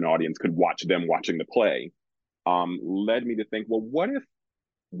London audience could watch them watching the play, led me to think, well, what if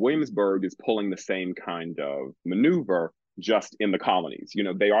Williamsburg is pulling the same kind of maneuver just in the colonies?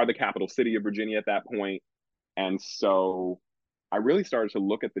 They are the capital city of Virginia at that point. And so I really started to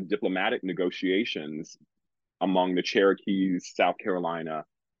look at the diplomatic negotiations among the Cherokees, South Carolina,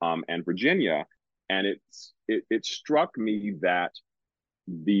 and Virginia. And it struck me that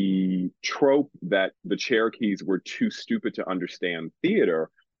the trope that the Cherokees were too stupid to understand theater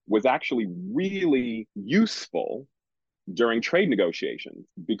was actually really useful during trade negotiations,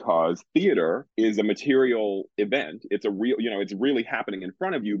 because theater is a material event. It's a real, it's really happening in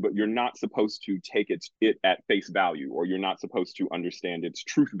front of you, but you're not supposed to take it at face value, or you're not supposed to understand its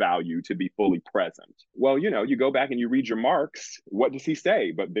truth value to be fully present. Well, you go back and you read your Marx, what does he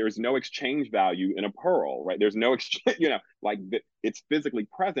say? But there's no exchange value in a pearl, right? There's no exchange, it's physically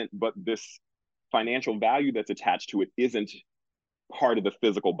present, but this financial value that's attached to it isn't part of the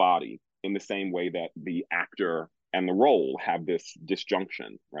physical body in the same way that the actor and the role have this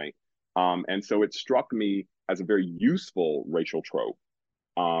disjunction, right? And so it struck me as a very useful racial trope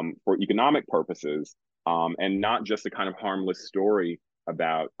for economic purposes, and not just a kind of harmless story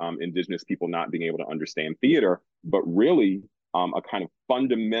about Indigenous people not being able to understand theater, but really a kind of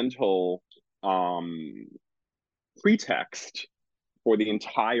fundamental pretext for the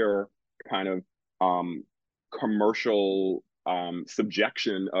entire kind of commercial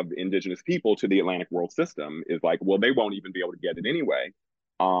subjection of Indigenous people to the Atlantic world system. Is like, well, they won't even be able to get it anyway.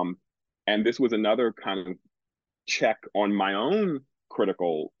 And this was another kind of check on my own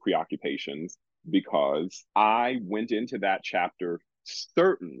critical preoccupations, because I went into that chapter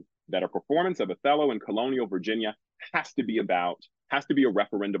certain that a performance of Othello in colonial Virginia has to be a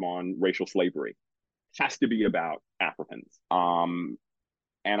referendum on racial slavery, has to be about Africans. And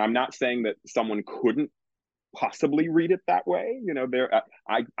I'm not saying that someone couldn't possibly read it that way.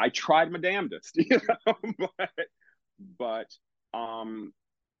 I tried my damnedest, but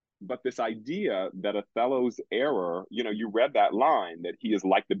this idea that Othello's error, you read that line that he is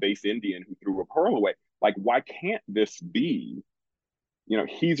like the base Indian who threw a pearl away. Like, why can't this be,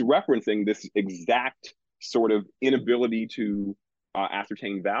 he's referencing this exact sort of inability to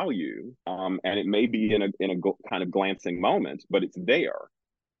ascertain value, and it may be in a kind of glancing moment, but it's there.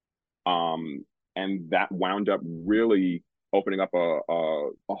 And that wound up really opening up a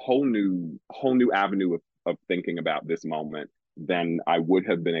whole new avenue of thinking about this moment than I would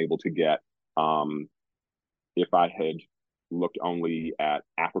have been able to get if I had looked only at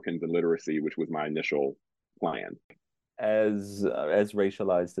Africans and literacy, which was my initial plan. As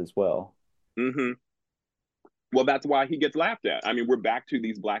racialized as well. Mm-hmm. Well, that's why he gets laughed at. I mean, we're back to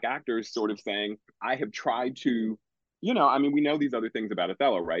these Black actors sort of saying, I have tried to, we know these other things about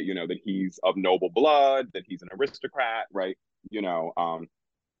Othello, right? That he's of noble blood, that he's an aristocrat, right?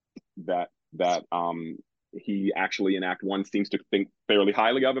 That he actually in Act One seems to think fairly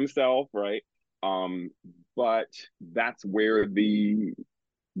highly of himself, right? But that's where the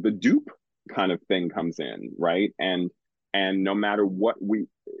dupe kind of thing comes in, right? And no matter what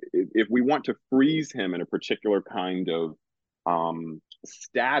if we want to freeze him in a particular kind of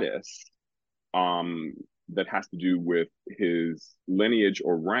status that has to do with his lineage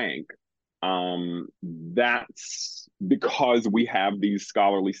or rank, that's because we have these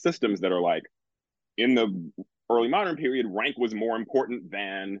scholarly systems that are like, in the early modern period, rank was more important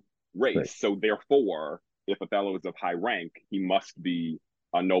than race. Right. So therefore, if Othello is of high rank, he must be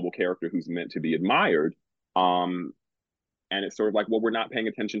a noble character who's meant to be admired. And it's sort of like, well, we're not paying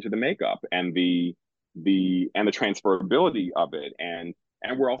attention to the makeup and the transferability of it, and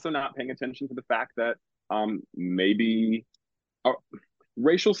we're also not paying attention to the fact that maybe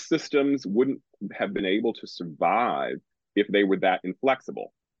racial systems wouldn't have been able to survive if they were that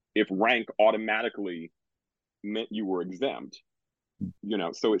inflexible. If rank automatically meant you were exempt,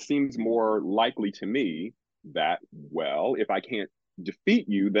 so it seems more likely to me that, well, if I can't defeat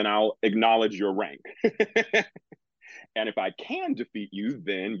you, then I'll acknowledge your rank. And if I can defeat you,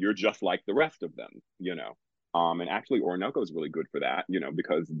 then you're just like the rest of them, And actually, Orinoco is really good for that,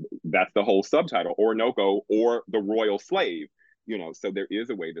 because that's the whole subtitle, Orinoco or the royal slave, so there is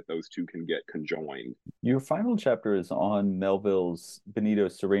a way that those two can get conjoined. Your final chapter is on Melville's Benito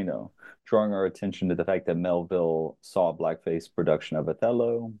Cereno, drawing our attention to the fact that Melville saw a blackface production of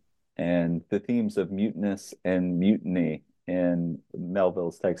Othello and the themes of mutinous and mutiny in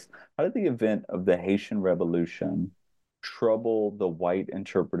Melville's text. How did the event of the Haitian Revolution trouble the white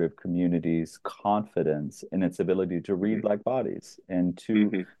interpretive community's confidence in its ability to read Black bodies and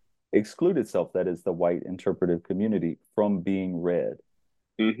to exclude itself, that is the white interpretive community, from being read?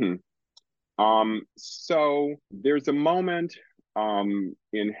 So there's a moment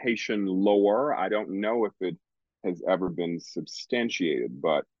in Haitian lore, I don't know if it has ever been substantiated,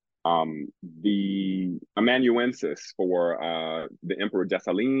 but the amanuensis for the Emperor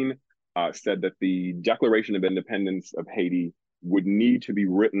Dessalines said that the Declaration of Independence of Haiti would need to be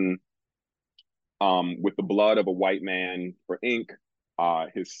written with the blood of a white man for ink,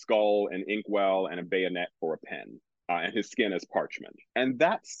 his skull an inkwell, and a bayonet for a pen, and his skin as parchment. And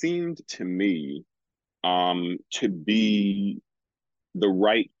that seemed to me to be the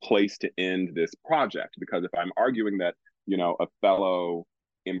right place to end this project, because if I'm arguing that, Othello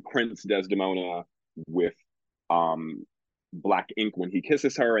imprints Desdemona with black ink when he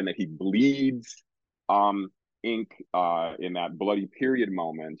kisses her, and that he bleeds ink in that bloody period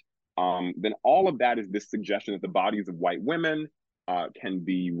moment, then all of that is this suggestion that the bodies of white women can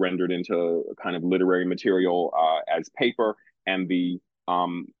be rendered into kind of literary material as paper, and the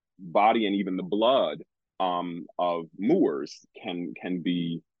body and even the blood of Moors can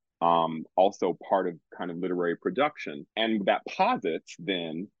be also part of kind of literary production. And that posits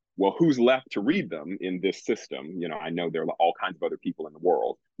then, well, who's left to read them in this system? I know there are all kinds of other people in the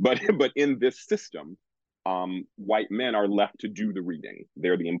world, but in this system, white men are left to do the reading.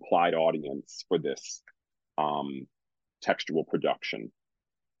 They're the implied audience for this textual production.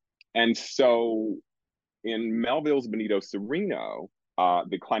 And so in Melville's Benito Cereno,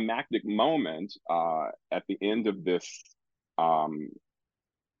 the climactic moment at the end of this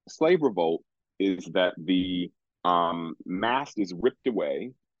slave revolt is that the mast is ripped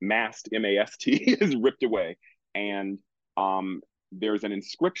away. Mast, M-A-S-T, is ripped away. And there's an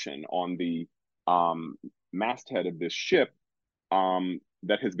inscription on the masthead of this ship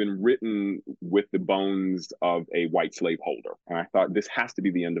that has been written with the bones of a white slaveholder. And I thought, this has to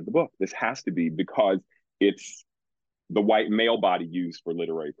be the end of the book. This has to be, because it's the white male body used for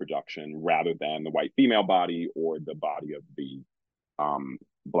literary production rather than the white female body or the body of the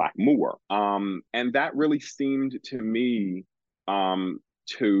Black Moor. And that really seemed to me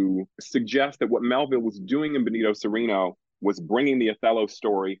to suggest that what Melville was doing in Benito Cereno was bringing the Othello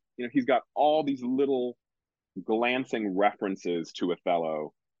story. He's got all these little glancing references to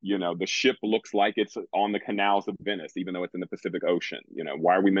Othello. The ship looks like it's on the canals of Venice, even though it's in the Pacific Ocean.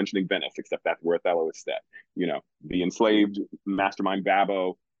 Why are we mentioning Venice, except that's where Othello is set? The enslaved mastermind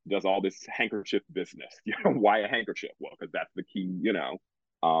Babbo does all this handkerchief business. Why a handkerchief? Well, because that's the key,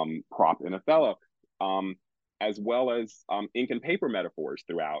 prop in Othello, as well as ink and paper metaphors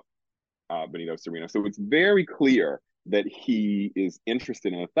throughout Benito Cereno. So it's very clear that he is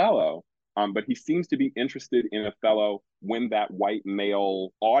interested in Othello, but he seems to be interested in Othello when that white male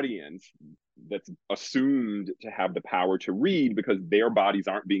audience that's assumed to have the power to read because their bodies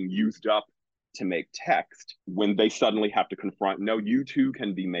aren't being used up to make text, when they suddenly have to confront, no, you too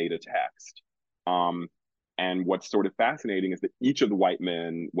can be made a text. And what's sort of fascinating is that each of the white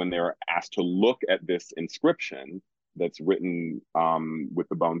men, when they're asked to look at this inscription that's written with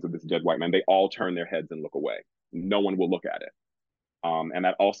the bones of this dead white man, they all turn their heads and look away. No one will look at it. And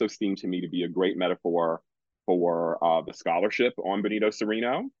that also seemed to me to be a great metaphor for the scholarship on Benito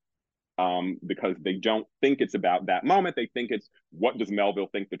Cereno, because they don't think it's about that moment. They think it's, what does Melville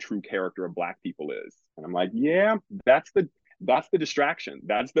think the true character of Black people is? And I'm like, yeah, that's the distraction.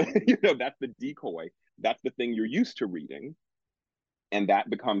 That's the, that's the decoy. That's the thing you're used to reading. And that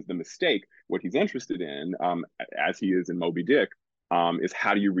becomes the mistake. What he's interested in, as he is in Moby Dick, is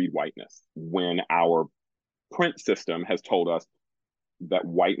how do you read whiteness when our print system has told us that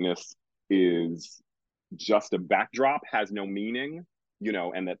whiteness is just a backdrop, has no meaning,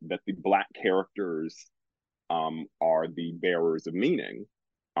 and that the Black characters are the bearers of meaning.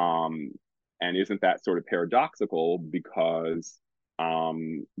 And isn't that sort of paradoxical, because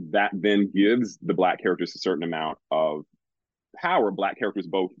that then gives the Black characters a certain amount of power, Black characters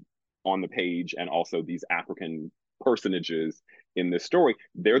both on the page and also these African personages in this story.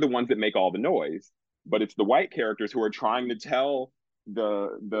 They're the ones that make all the noise, but it's the white characters who are trying to tell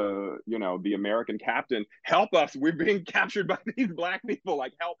the American captain, help us, we're being captured by these Black people,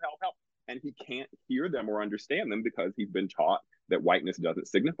 like help. And he can't hear them or understand them because he's been taught that whiteness doesn't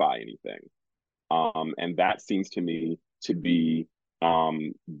signify anything. And that seems to me to be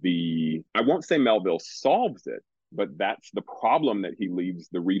I won't say Melville solves it, but that's the problem that he leaves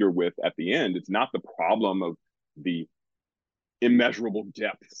the reader with at the end. It's not the problem of the immeasurable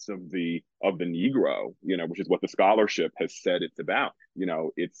depths of the Negro, which is what the scholarship has said it's about.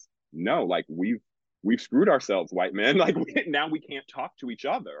 It's no, like we've screwed ourselves, white men. Like now we can't talk to each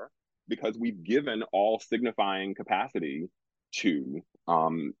other because we've given all signifying capacity to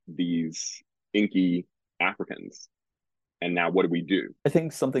these inky Africans. And now what do we do? I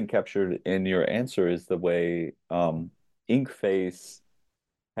think something captured in your answer is the way Inkface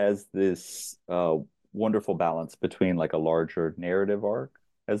has this wonderful balance between like a larger narrative arc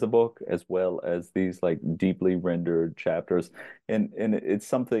as a book, as well as these like deeply rendered chapters. And it's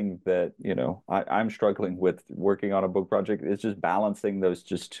something that, I'm struggling with working on a book project. It's just balancing those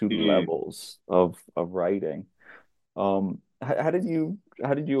just two Mm. levels of writing. How did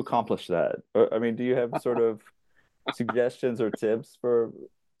you accomplish that? I mean, do you have sort of suggestions or tips for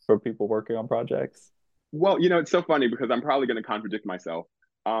people working on projects? Well, it's so funny because I'm probably going to contradict myself.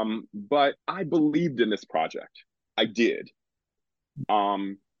 But I believed in this project. I did.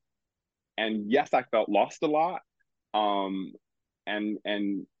 Um, and yes, I felt lost a lot. Um, and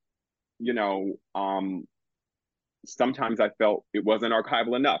you know, sometimes I felt it wasn't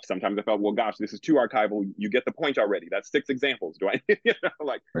archival enough. Sometimes I felt, well, gosh, this is too archival. You get the point already. That's 6 examples. Do I,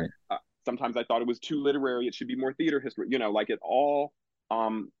 like, Right. sometimes I thought it was too literary. It should be more theater history, like it all.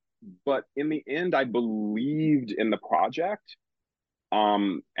 But in the end, I believed in the project.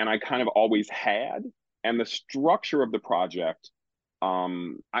 And I kind of always had. And the structure of the project,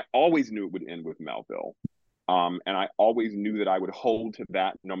 I always knew it would end with Melville. And I always knew that I would hold to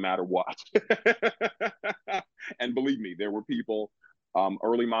that no matter what. And believe me, there were people,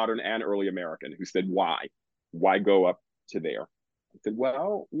 early modern and early American, who said, why? Why go up to there? I said,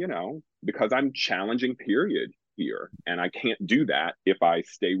 well, because I'm challenging period here. And I can't do that if I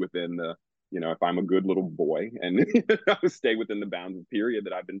stay within if I'm a good little boy and stay within the bounds of period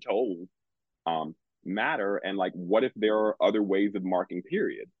that I've been told matter. And like, what if there are other ways of marking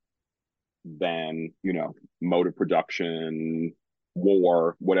period than, mode of production,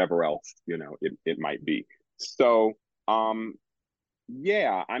 war, whatever else, it might be. So,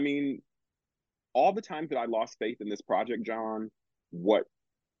 yeah, I mean, all the times that I lost faith in this project, John, what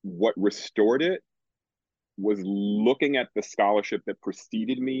restored it was looking at the scholarship that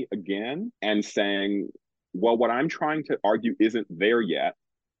preceded me again and saying, well, what I'm trying to argue isn't there yet.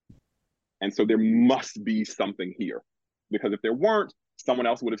 And so there must be something here. Because if there weren't, someone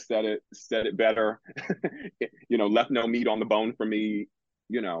else would have said it better, left no meat on the bone for me,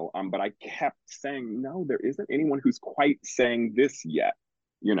 but I kept saying, no, there isn't anyone who's quite saying this yet,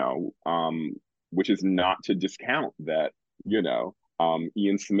 which is not to discount that,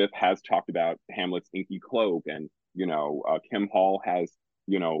 Ian Smith has talked about Hamlet's inky cloak, and, Kim Hall has,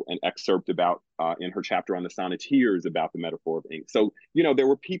 an excerpt about, in her chapter on the sonneteers, about the metaphor of ink. So, there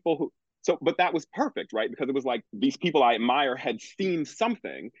were people who, but that was perfect, right? Because it was like these people I admire had seen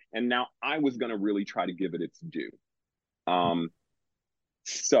something, and now I was going to really try to give it its due.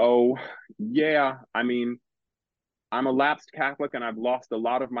 So yeah, I mean, I'm a lapsed Catholic and I've lost a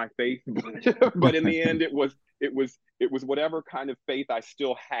lot of my faith, but in the end, it was whatever kind of faith I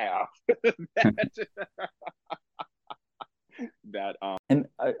still have that. And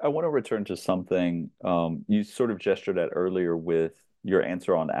I want to return to something you sort of gestured at earlier with your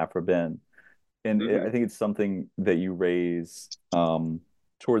answer on Afroben. And I think it's something that you raise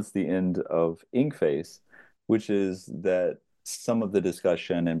towards the end of Inkface, which is that some of the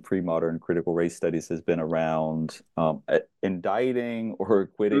discussion in pre-modern critical race studies has been around indicting or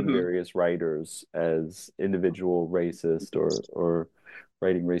acquitting various writers as individual racist or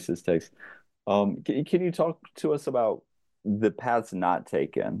writing racist texts. Can you talk to us about the paths not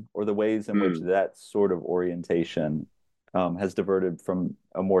taken, or the ways in which that sort of orientation has diverted from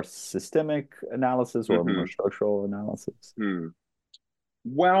a more systemic analysis or a more structural analysis?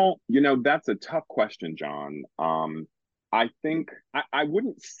 Well, that's a tough question, John. I think I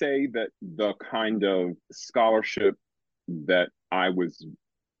wouldn't say that the kind of scholarship that I was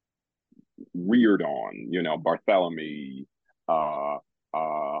reared on, Barthélemy,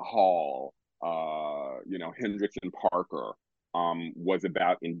 Hall, Hendricks and Parker, was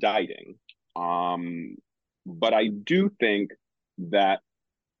about indicting. But I do think that,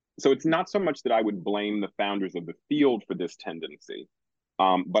 so it's not so much that I would blame the founders of the field for this tendency,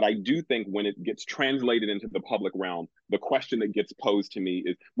 but I do think when it gets translated into the public realm, the question that gets posed to me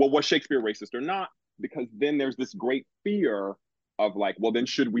is, well, was Shakespeare racist or not? Because then there's this great fear of like, well, then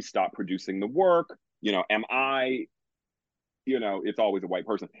should we stop producing the work? Am I, it's always a white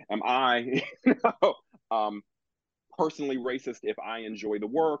person. Am I, personally racist if I enjoy the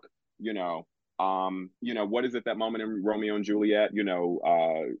work? What is it, that moment in Romeo and Juliet?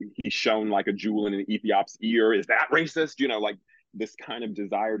 He's shown like a jewel in an Ethiop's ear. Is that racist? Like this kind of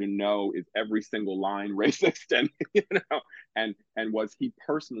desire to know, is every single line racist? And and was he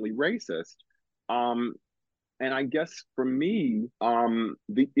personally racist? And I guess for me,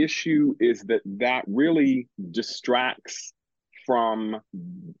 the issue is that really distracts from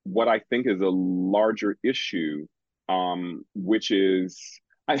what I think is a larger issue, which is,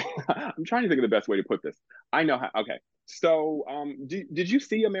 I'm trying to think of the best way to put this. I know how. Okay, so did you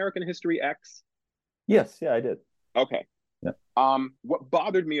see American History X? Yes, yeah, I did. Okay, Yeah. What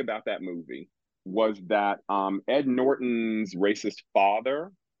bothered me about that movie was that Ed Norton's racist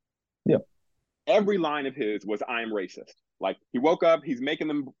father, Yeah. every line of his was, "I am racist." Like, he woke up, he's making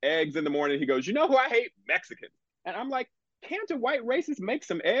them eggs in the morning. He goes, "You know who I hate? Mexicans." And I'm like, can't a white racist make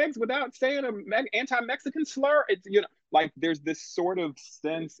some eggs without saying an anti-Mexican slur? It's, like, there's this sort of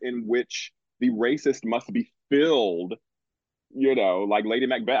sense in which the racist must be filled, like Lady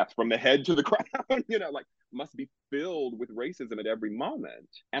Macbeth, from the head to the crown, like, must be filled with racism at every moment.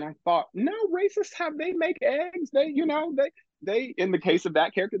 And I thought, no, racists they make eggs. They, in the case of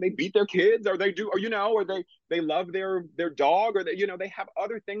that character, they beat their kids, or they do, or they love their dog, or they have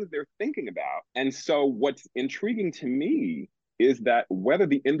other things they're thinking about. And so what's intriguing to me is that whether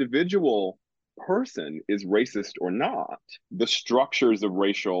the individual person is racist or not, the structures of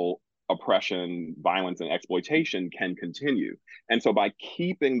racial oppression, violence, and exploitation can continue. And so by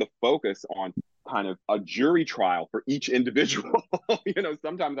keeping the focus on kind of a jury trial for each individual,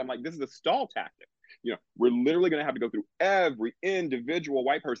 sometimes I'm like, this is a stall tactic. We're literally going to have to go through every individual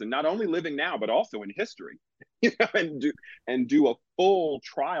white person, not only living now, but also in history, and do a full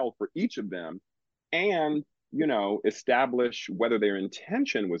trial for each of them, and, establish whether their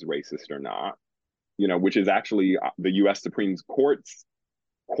intention was racist or not, which is actually the U.S. Supreme Court's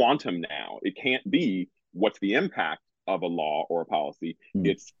quantum now. It can't be what's the impact of a law or a policy.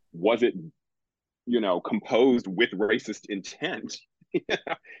 It's, was it, composed with racist intent?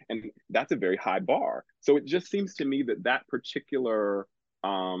 And that's a very high bar. So it just seems to me that particular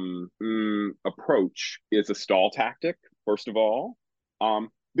approach is a stall tactic, first of all,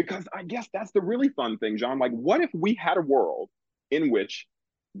 because I guess that's the really fun thing, John. Like, what if we had a world in which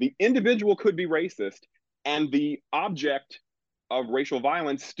the individual could be racist and the object of racial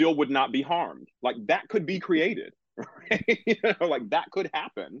violence still would not be harmed? Like, that could be created, right? Like, that could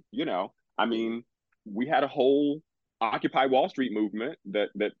happen. I mean, we had a whole Occupy Wall Street movement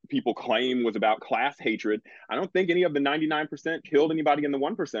that people claim was about class hatred. I don't think any of the 99% killed anybody in the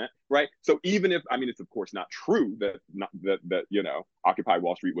 1%, right? So even if, I mean, it's of course not true that Occupy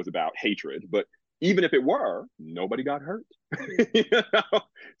Wall Street was about hatred, but even if it were, nobody got hurt.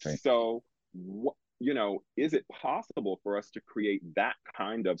 Right. So, is it possible for us to create that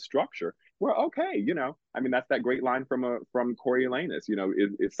kind of structure where, okay, I mean, that's that great line from Coriolanus,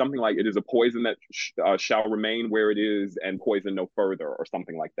 it's something like, "It is a poison that shall remain where it is and poison no further," or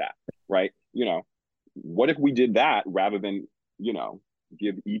something like that, right? What if we did that rather than,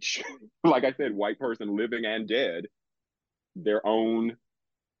 give each, like I said, white person, living and dead, their own,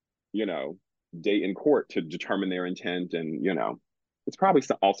 day in court to determine their intent? And, it's probably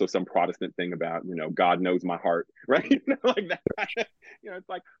also some Protestant thing about, God knows my heart, right? Like that. It's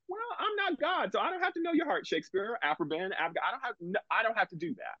like, well, I'm not God, so I don't have to know your heart, Shakespeare, Afroban. I don't have to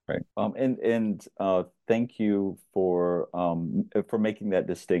do that. Right. And thank you for making that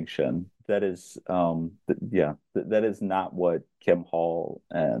distinction. That is, that is not what Kim Hall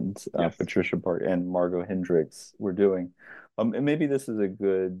and Yes. Patricia Park and Margot Hendricks were doing. And maybe this is a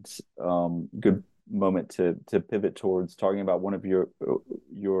good moment to pivot towards talking about one of your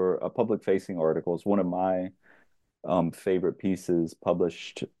public facing articles. One of my favorite pieces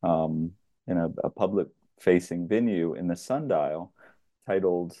published in a public facing venue in the Sundial,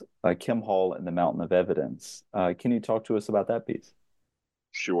 titled Kim Hall and the Mountain of Evidence. Can you talk to us about that piece?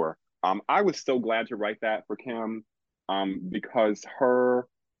 Sure. I was so glad to write that for Kim, because her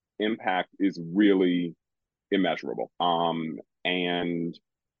impact is really immeasurable. And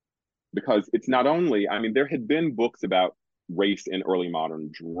because it's not only, I mean, there had been books about race in early modern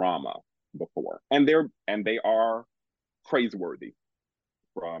drama before, and they are praiseworthy.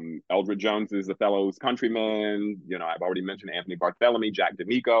 From Eldred Jones's Othello's Countrymen, I've already mentioned Anthony Barthélemy, Jack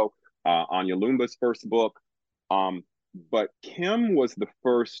D'Amico, Anya Lumba's first book. But Kim was the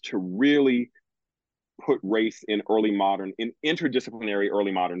first to really put race in interdisciplinary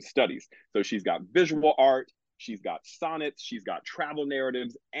early modern studies. So she's got visual art, she's got sonnets, she's got travel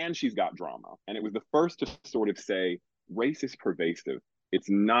narratives, and she's got drama. And it was the first to sort of say, race is pervasive. It's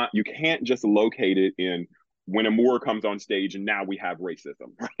not, you can't just locate it in when a Moor comes on stage and now we have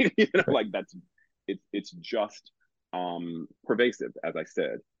racism, right? Like it's just pervasive, as I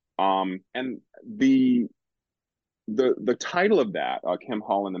said. And the title of that, Kim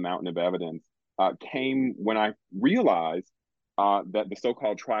Hall and the Mountain of Evidence, came when I realized that the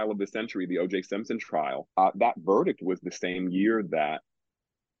so-called trial of the century, the O.J. Simpson trial, that verdict was the same year that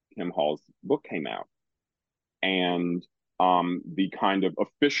Kim Hall's book came out. And the kind of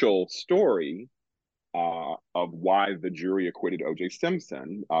official story of why the jury acquitted O.J.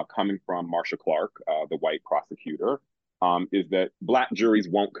 Simpson, coming from Marcia Clark, the white prosecutor, is that Black juries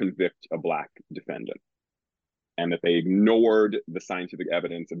won't convict a Black defendant. and that they ignored the scientific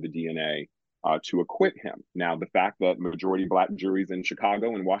evidence of the DNA to acquit him. Now, the fact that majority Black juries in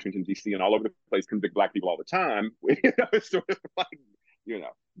Chicago and Washington, D.C. and all over the place convict Black people all the time, it's sort of like,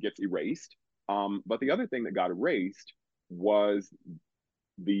 gets erased. But the other thing that got erased was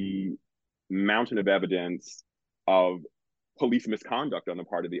the mountain of evidence of police misconduct on the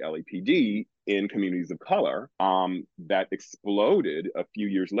part of the LAPD in communities of color that exploded a few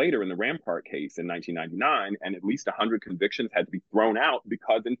years later in the Rampart case in 1999, and at least 100 convictions had to be thrown out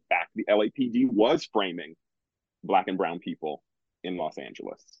because, in fact, the LAPD was framing Black and brown people in Los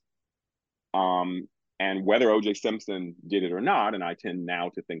Angeles. And whether O.J. Simpson did it or not, and I tend now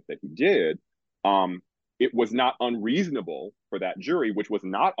to think that he did, it was not unreasonable for that jury, which was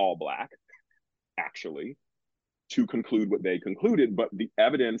not all Black, actually, to conclude what they concluded, but the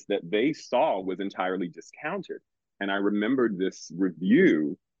evidence that they saw was entirely discounted. And I remembered this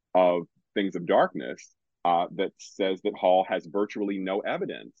review of Things of Darkness that says that Hall has virtually no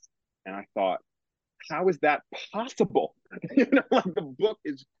evidence. And I thought, how is that possible? Like the book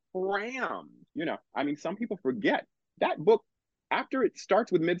is crammed. I mean, some people forget that book, after it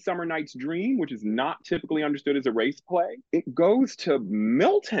starts with Midsummer Night's Dream, which is not typically understood as a race play, it goes to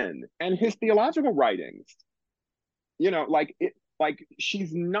Milton and his theological writings. Like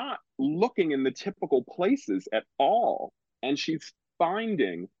she's not looking in the typical places at all. And she's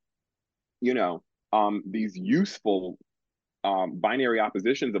finding, these useful binary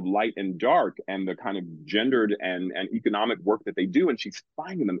oppositions of light and dark and the kind of gendered and economic work that they do. And she's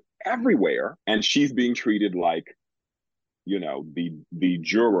finding them everywhere. And she's being treated like, the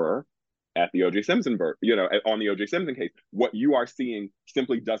juror at the O.J. Simpson, on the O.J. Simpson case. What you are seeing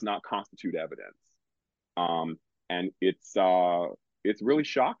simply does not constitute evidence. And it's really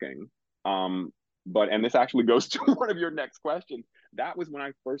shocking. And this actually goes to one of your next questions. That was when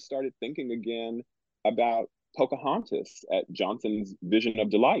I first started thinking again about Pocahontas at Johnson's Vision of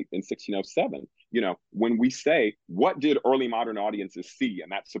Delight in 1607. When we say, what did early modern audiences see?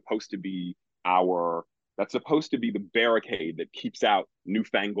 And that's supposed to be the barricade that keeps out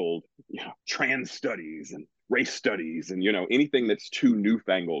newfangled, trans studies and race studies, and anything that's too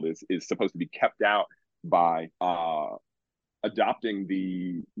newfangled is supposed to be kept out by adopting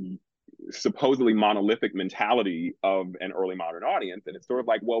the supposedly monolithic mentality of an early modern audience. And it's sort of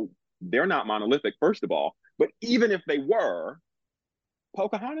like, well, they're not monolithic, first of all, but even if they were,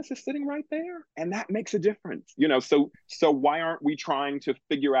 Pocahontas is sitting right there, and that makes a difference. So why aren't we trying to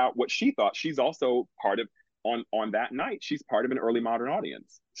figure out what she thought? She's also part of, on that night, she's part of an early modern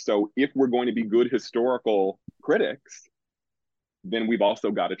audience. So if we're going to be good historical critics, then we've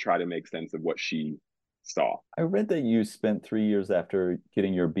also got to try to make sense of what she saw. I read that you spent 3 years after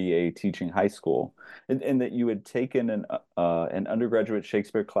getting your BA teaching high school, and that you had taken an undergraduate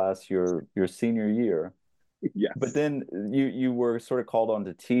Shakespeare class your senior year. Yes. But then you were sort of called on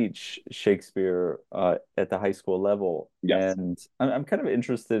to teach Shakespeare at the high school level. Yes. And I'm kind of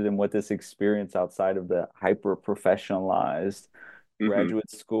interested in what this experience outside of the hyper professionalized graduate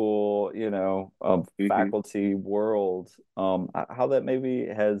school, faculty world, how that maybe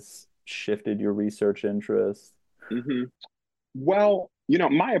has shifted your research interest. Well,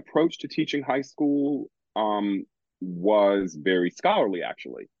 my approach to teaching high school was very scholarly,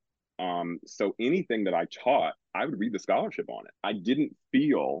 actually. So anything that I taught, I would read the scholarship on it. I didn't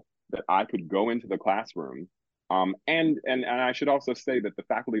feel that I could go into the classroom. And I should also say that the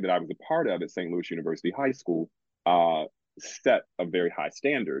faculty that I was a part of at St. Louis University High School set a very high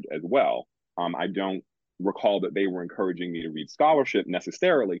standard as well. I don't recall that they were encouraging me to read scholarship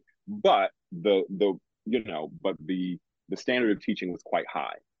necessarily, but the standard of teaching was quite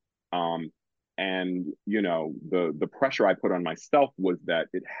high. And the pressure I put on myself was that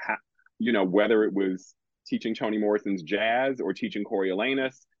it had, whether it was teaching Toni Morrison's jazz or teaching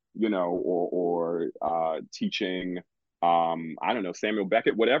Coriolanus, or teaching I don't know, Samuel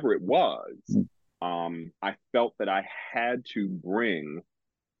Beckett, whatever it was, I felt that I had to bring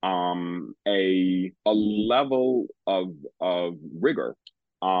a level of rigor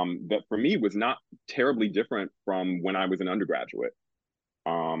that for me was not terribly different from when I was an undergraduate.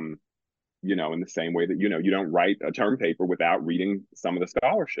 In the same way that, you don't write a term paper without reading some of the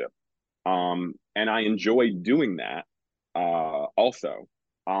scholarship. And I enjoyed doing that also.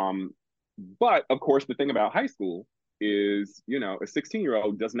 But of course, the thing about high school is, a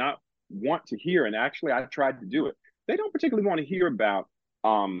 16-year-old does not want to hear, and actually I tried to do it. They don't particularly want to hear about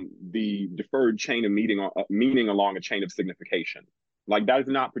the deferred chain of meaning along a chain of signification. Like, that is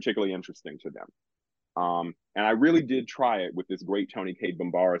not particularly interesting to them. And I really did try it with this great Toni Cade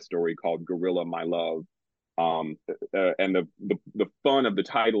Bambara story called Gorilla, My Love, And the fun of the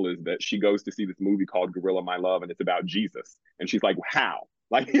title is that she goes to see this movie called Gorilla My Love, and it's about Jesus. And she's like, how?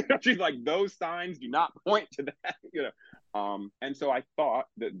 Like, she's like, those signs do not point to that, And so I thought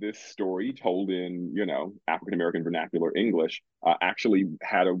that this story told in, African-American vernacular English actually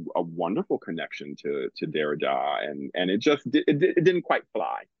had a wonderful connection to Derrida. And it just, it didn't quite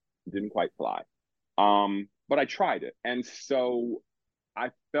fly. It didn't quite fly. But I tried it. And so I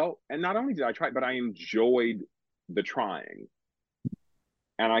felt, and not only did I try it, but I enjoyed the trying.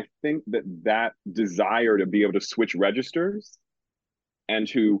 And I think that desire to be able to switch registers and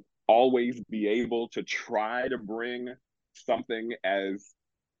to always be able to try to bring something as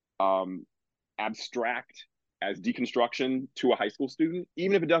abstract as deconstruction to a high school student,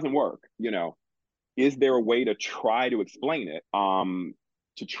 even if it doesn't work, is there a way to try to explain it,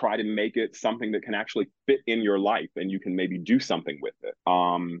 to try to make it something that can actually fit in your life and you can maybe do something with it?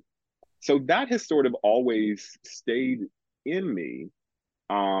 So that has sort of always stayed in me,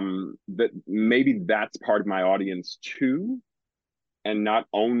 that maybe that's part of my audience too, and not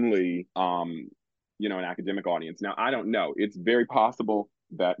only an academic audience. Now, I don't know. It's very possible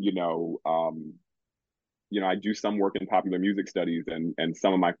that I do some work in popular music studies, and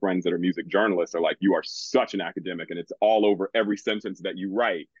some of my friends that are music journalists are like, you are such an academic, and it's all over every sentence that you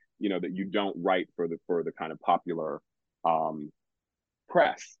write, that you don't write for the kind of popular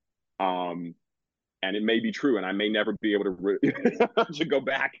press. And it may be true, and I may never be able to go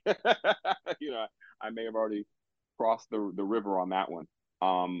back. I may have already crossed the river on that one.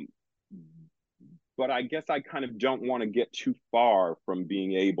 But I guess I kind of don't want to get too far from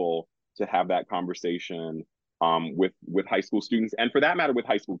being able to have that conversation with high school students, and for that matter, with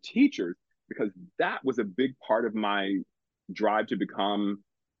high school teachers, because that was a big part of my drive to become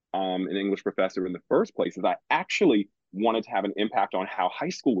an English professor in the first place, is I actually wanted to have an impact on how high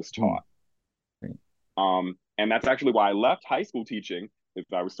school was taught. And that's actually why I left high school teaching, is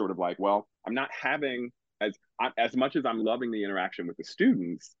I was sort of like, well, I'm not having, as much as I'm loving the interaction with the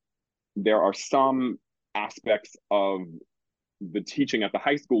students, there are some aspects of the teaching at the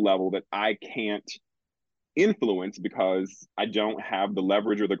high school level that I can't influence because I don't have the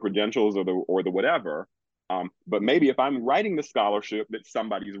leverage or the credentials or the whatever. But maybe if I'm writing the scholarship that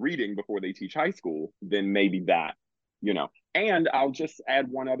somebody's reading before they teach high school, then maybe that, And I'll just add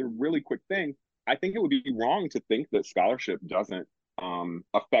one other really quick thing. I think it would be wrong to think that scholarship doesn't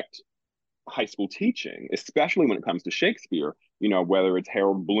affect high school teaching, especially when it comes to Shakespeare, whether it's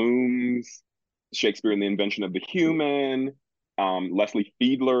Harold Bloom's Shakespeare and the Invention of the Human, Leslie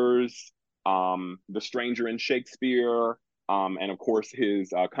Fiedler's The Stranger in Shakespeare, and of course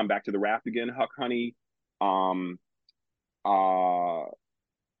his Come Back to the Raft Again, Huck Honey.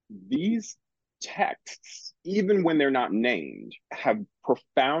 These texts, even when they're not named, have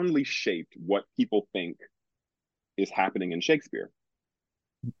profoundly shaped what people think is happening in Shakespeare.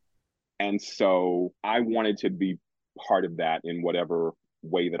 And so I wanted to be part of that in whatever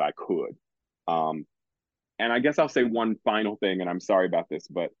way that I could. And I guess I'll say one final thing, and I'm sorry about this,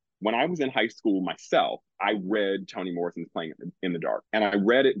 but when I was in high school myself, I read Toni Morrison's Playing in the Dark. And I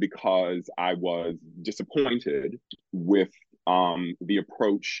read it because I was disappointed with the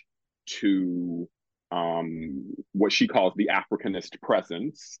approach to what she calls the Africanist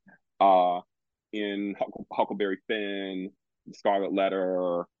presence in Huckleberry Finn, The Scarlet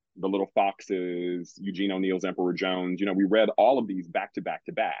Letter, The Little Foxes, Eugene O'Neill's Emperor Jones. We read all of these back to back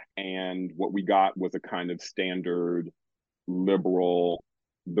to back. And what we got was a kind of standard liberal,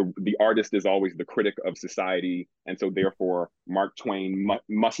 the artist is always the critic of society. And so therefore, Mark Twain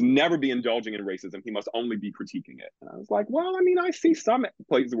must never be indulging in racism. He must only be critiquing it. And I was like, well, I mean, I see some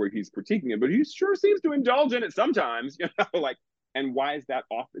places where he's critiquing it, but he sure seems to indulge in it sometimes, and why is that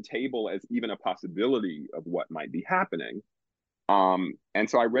off the table as even a possibility of what might be happening? And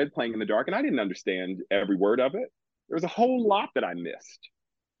so I read Playing in the Dark, and I didn't understand every word of it. There was a whole lot that I missed,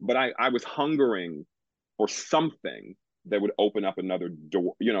 but I was hungering for something that would open up another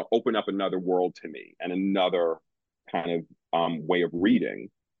door, open up another world to me and another kind of way of reading.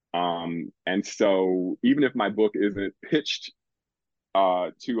 And so even if my book isn't pitched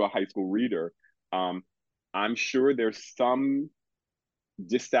to a high school reader, I'm sure there's some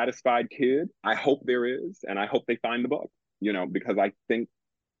dissatisfied kid. I hope there is, and I hope they find the book. Because I think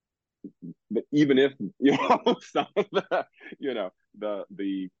that even if some of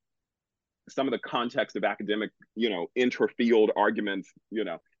the some of the context of academic intrafield arguments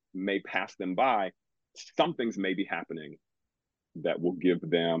may pass them by, some things may be happening that will give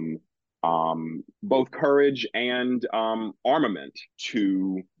them both courage and armament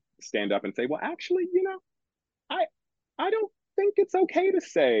to stand up and say, well, actually, I think it's okay to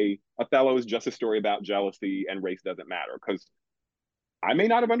say Othello is just a story about jealousy and race doesn't matter, because I may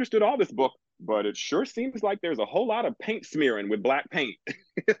not have understood all this book, but it sure seems like there's a whole lot of paint smearing with black paint.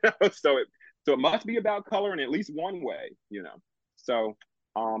 So it must be about color in at least one way, you know. So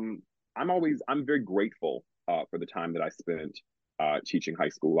I'm very grateful for the time that I spent teaching high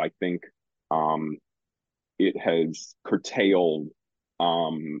school. I think it has curtailed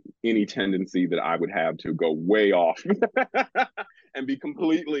any tendency that I would have to go way off and be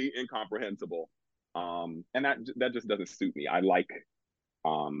completely incomprehensible. And that just doesn't suit me. I like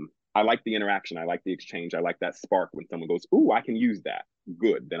the interaction. I like the exchange. I like that spark when someone goes, "Ooh, I can use that."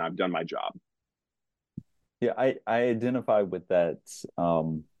 Good, then I've done my job. Yeah, I identify with that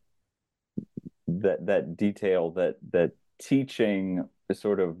that detail that teaching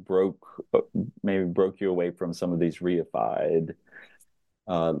sort of maybe broke you away from some of these reified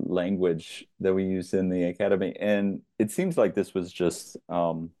language that we use in the academy. And it seems like this was just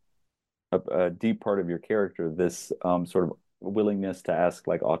a deep part of your character, this sort of willingness to ask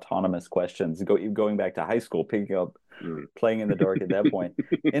like autonomous questions, going back to high school, picking up, playing in the dark at that point.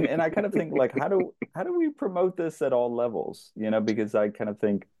 And I kind of think like, how do we promote this at all levels? You know, because I kind of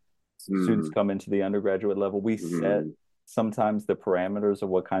think students come into the undergraduate level, we set sometimes the parameters of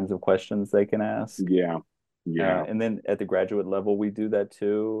what kinds of questions they can ask. Yeah. And then at the graduate level, we do that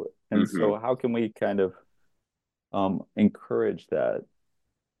too. And so how can we kind of encourage that?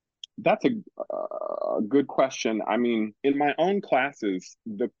 That's a good question. I mean, in my own classes,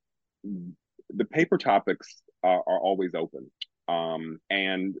 the paper topics are always open.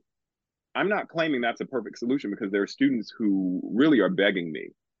 And I'm not claiming that's a perfect solution, because there are students who really are begging me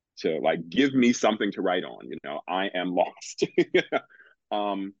to like give me something to write on. You know, I am lost.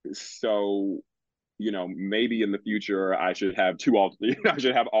 So, you know, maybe in the future I should have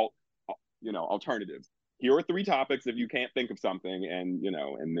alternatives. Here are 3 topics if you can't think of something, and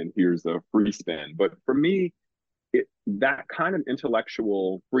and then here's a free spin. But for me, that kind of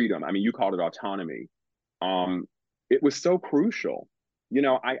intellectual freedom, I mean, you called it autonomy, it was so crucial. You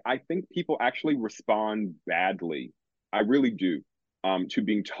know, I think people actually respond badly, I really do, to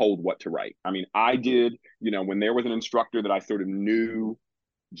being told what to write. I mean, I did, when there was an instructor that I sort of knew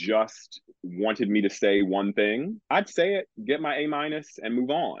just wanted me to say one thing, I'd say it, get my A- and move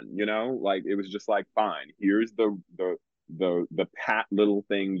on. Like it was just like, fine, here's the pat little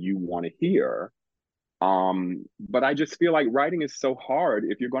thing you want to hear. But I just feel like writing is so hard.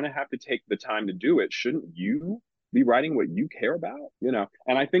 If you're going to have to take the time to do it, shouldn't you be writing what you care about? And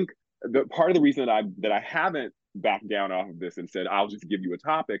I think the part of the reason that I haven't backed down off of this and said I'll just give you a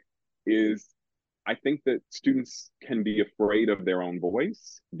topic is I think that students can be afraid of their own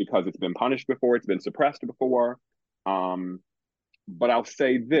voice because it's been punished before, it's been suppressed before. But I'll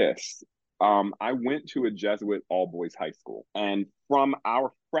say this. I went to a Jesuit all-boys high school, and from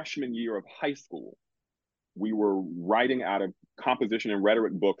our freshman year of high school, we were writing out of composition and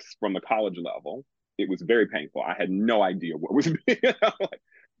rhetoric books from the college level. It was very painful. I had no idea what was being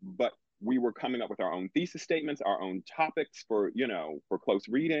but we were coming up with our own thesis statements, our own topics for close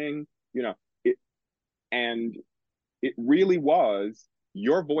reading, and it really was,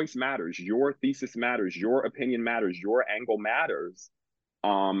 your voice matters, your thesis matters, your opinion matters, your angle matters.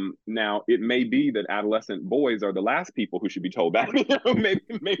 Now it may be that adolescent boys are the last people who should be told that.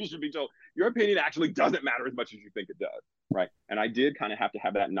 maybe should be told your opinion actually doesn't matter as much as you think it does, right? And I did kind of have to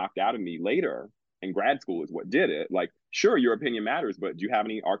have that knocked out of me later in grad school, is what did it. Like, sure, your opinion matters, but do you have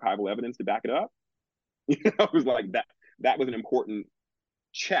any archival evidence to back it up? It was like that. That was an important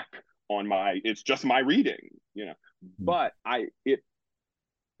check on it's just my reading, But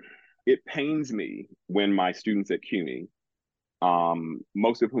it pains me when my students at CUNY,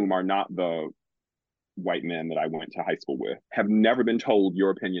 most of whom are not the white men that I went to high school with, have never been told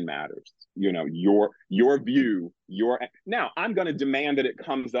your opinion matters. Your view, now I'm going to demand that it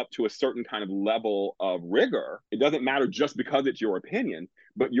comes up to a certain kind of level of rigor. It doesn't matter just because it's your opinion,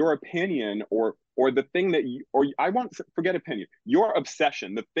 but your opinion or the thing that I won't forget opinion, your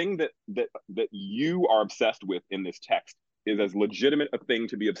obsession, the thing that you are obsessed with in this text is as legitimate a thing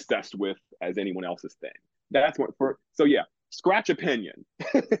to be obsessed with as anyone else's thing. That's what so yeah, scratch opinion,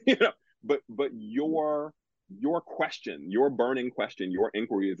 but your question, your burning question, your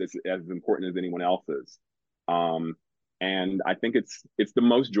inquiry is as important as anyone else's. And I think it's the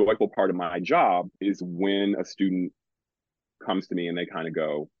most joyful part of my job is when a student comes to me and they kind of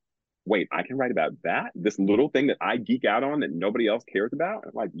go, wait, I can write about that? This little thing that I geek out on that nobody else cares about?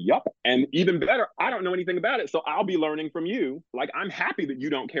 I'm like, yup. And even better, I don't know anything about it, so I'll be learning from you. Like, I'm happy that you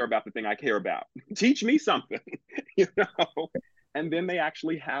don't care about the thing I care about. Teach me something, And then they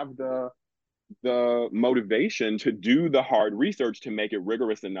actually have the the motivation to do the hard research to make it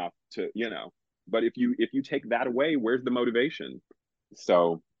rigorous enough to, but if you take that away, where's the motivation?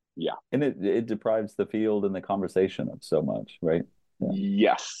 So yeah. And it deprives the field and the conversation of so much, right?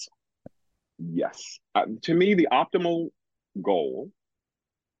 Yeah. Yes. To me, the optimal goal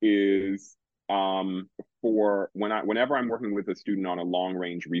is whenever I'm working with a student on a long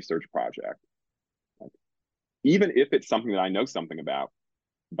range research project, even if it's something that I know something about,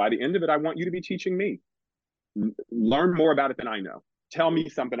 by the end of it, I want you to be teaching me. Learn more about it than I know. Tell me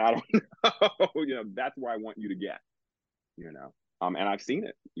something I don't know. That's where I want you to get. And I've seen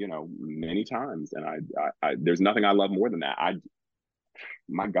it, many times, and I there's nothing I love more than that.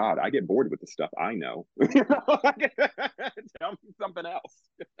 My God, I get bored with the stuff I know. Tell me something else.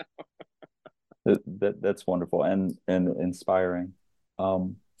 That's wonderful and inspiring.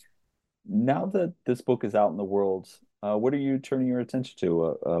 Now that this book is out in the world, what are you turning your attention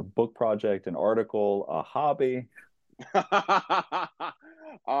to? A book project, an article, a hobby?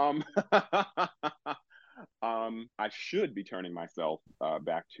 I should be turning myself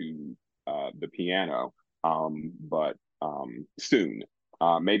back to the piano, but soon.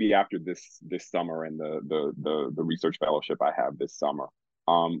 Maybe after this summer and the research fellowship I have this summer.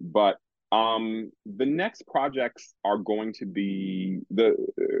 But the next projects are going to be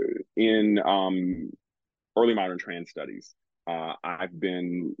in early modern trans studies. I've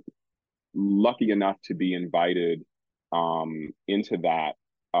been lucky enough to be invited into that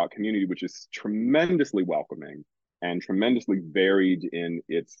community, which is tremendously welcoming and tremendously varied in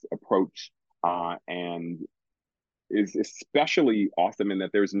its approach, and is especially awesome in that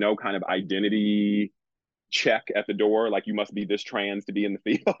there's no kind of identity check at the door, like you must be this trans to be in the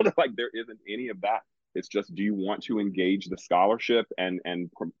field. Like there isn't any of that. It's just, do you want to engage the scholarship and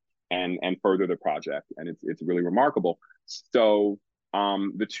further the project? And it's really remarkable. So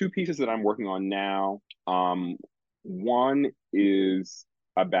the two pieces that I'm working on now, one is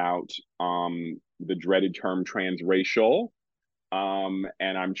about the dreaded term transracial, and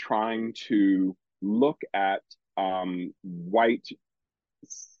I'm trying to look at white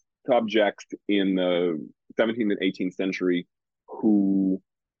subjects in the 17th and 18th century who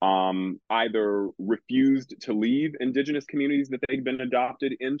either refused to leave indigenous communities that they'd been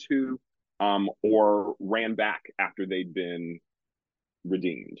adopted into, or ran back after they'd been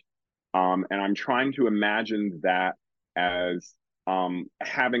redeemed. And I'm trying to imagine that as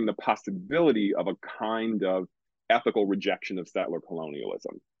having the possibility of a kind of ethical rejection of settler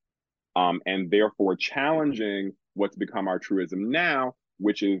colonialism, and therefore challenging what's become our truism now,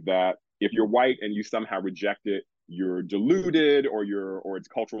 which is that if you're white and you somehow reject it, you're deluded, or it's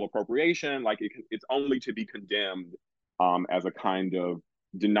cultural appropriation. Like it's only to be condemned as a kind of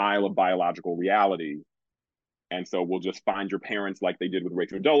denial of biological reality. And so we'll just find your parents like they did with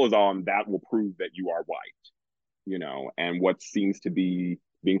Rachel Dolezal, and that will prove that you are white. And what seems to be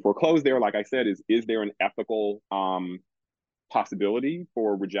being foreclosed there, like I said, is there an ethical possibility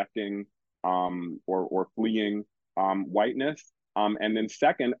for rejecting or fleeing whiteness? And then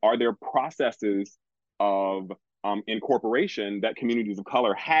second, are there processes of incorporation that communities of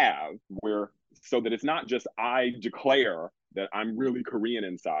color have, so that it's not just I declare that I'm really Korean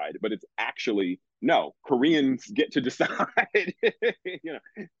inside, but it's actually, no, Koreans get to decide.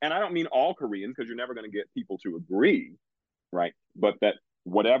 And I don't mean all Koreans, because you're never going to get people to agree, right? But that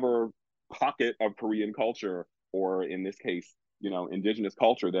whatever pocket of Korean culture, or in this case, indigenous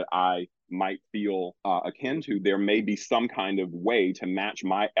culture, that I might feel akin to, there may be some kind of way to match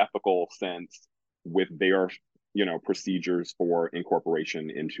my ethical sense with their, procedures for incorporation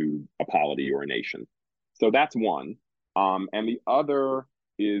into a polity or a nation. So that's one. And the other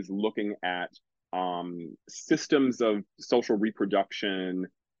is looking at systems of social reproduction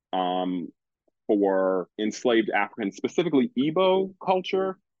for enslaved Africans, specifically Igbo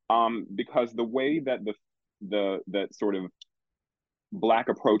culture, because the way that that sort of Black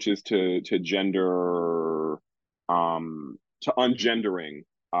approaches to gender, to ungendering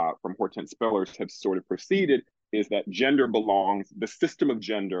from Hortense Spillers have sort of proceeded, is that gender belongs, the system of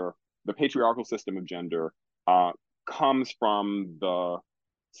gender, the patriarchal system of gender, comes from the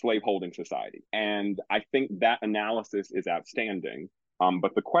slaveholding society. And I think that analysis is outstanding.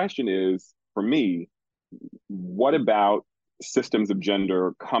 But the question is, for me, what about systems of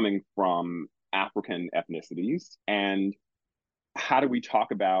gender coming from African ethnicities? And how do we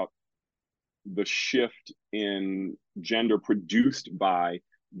talk about the shift in gender produced by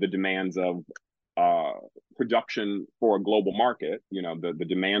the demands of production for a global market, the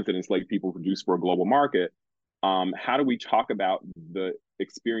demands that enslaved people produce for a global market? How do we talk about the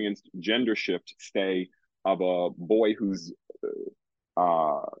experienced gender shift, say, of a boy who's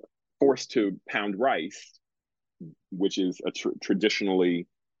forced to pound rice, which is a traditionally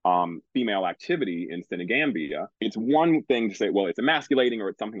female activity in Senegambia, it's one thing to say, well, it's emasculating or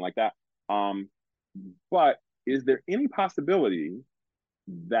it's something like that. But is there any possibility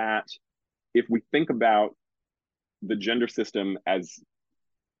that if we think about the gender system as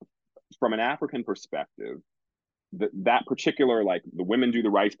from an African perspective, that particular, like the women do the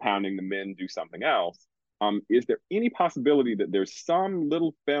rice pounding, the men do something else, is there any possibility that there's some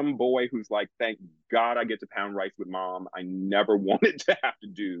little femme boy who's like, thank God I get to pound rice with mom. I never wanted to have to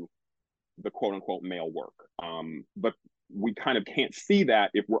do the quote unquote male work. But we kind of can't see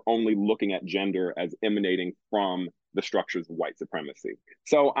that if we're only looking at gender as emanating from the structures of white supremacy.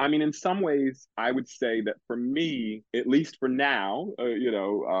 So, I mean, in some ways, I would say that for me, at least for now,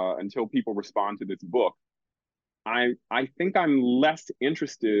 until people respond to this book, I think I'm less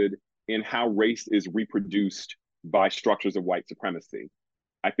interested in how race is reproduced by structures of white supremacy.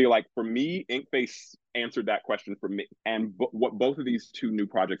 I feel like for me, Inkface answered that question for me. And what both of these two new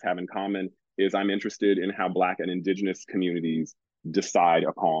projects have in common is I'm interested in how Black and Indigenous communities decide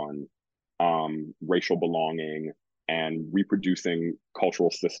upon racial belonging and reproducing cultural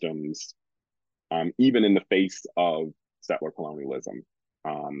systems, even in the face of settler colonialism.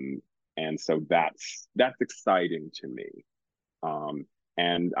 And so that's exciting to me.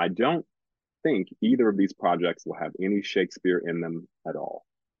 And I don't think either of these projects will have any Shakespeare in them at all.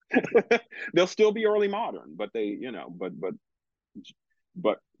 They'll still be early modern, but they,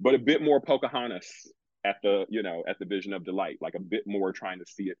 but a bit more Pocahontas at the Vision of Delight, like a bit more trying to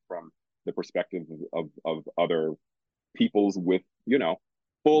see it from the perspective of other peoples with,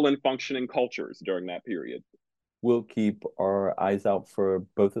 full and functioning cultures during that period. We'll keep our eyes out for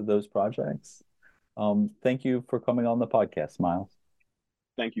both of those projects. Thank you for coming on the podcast, Miles.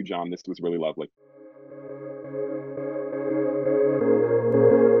 Thank you, John. This was really lovely.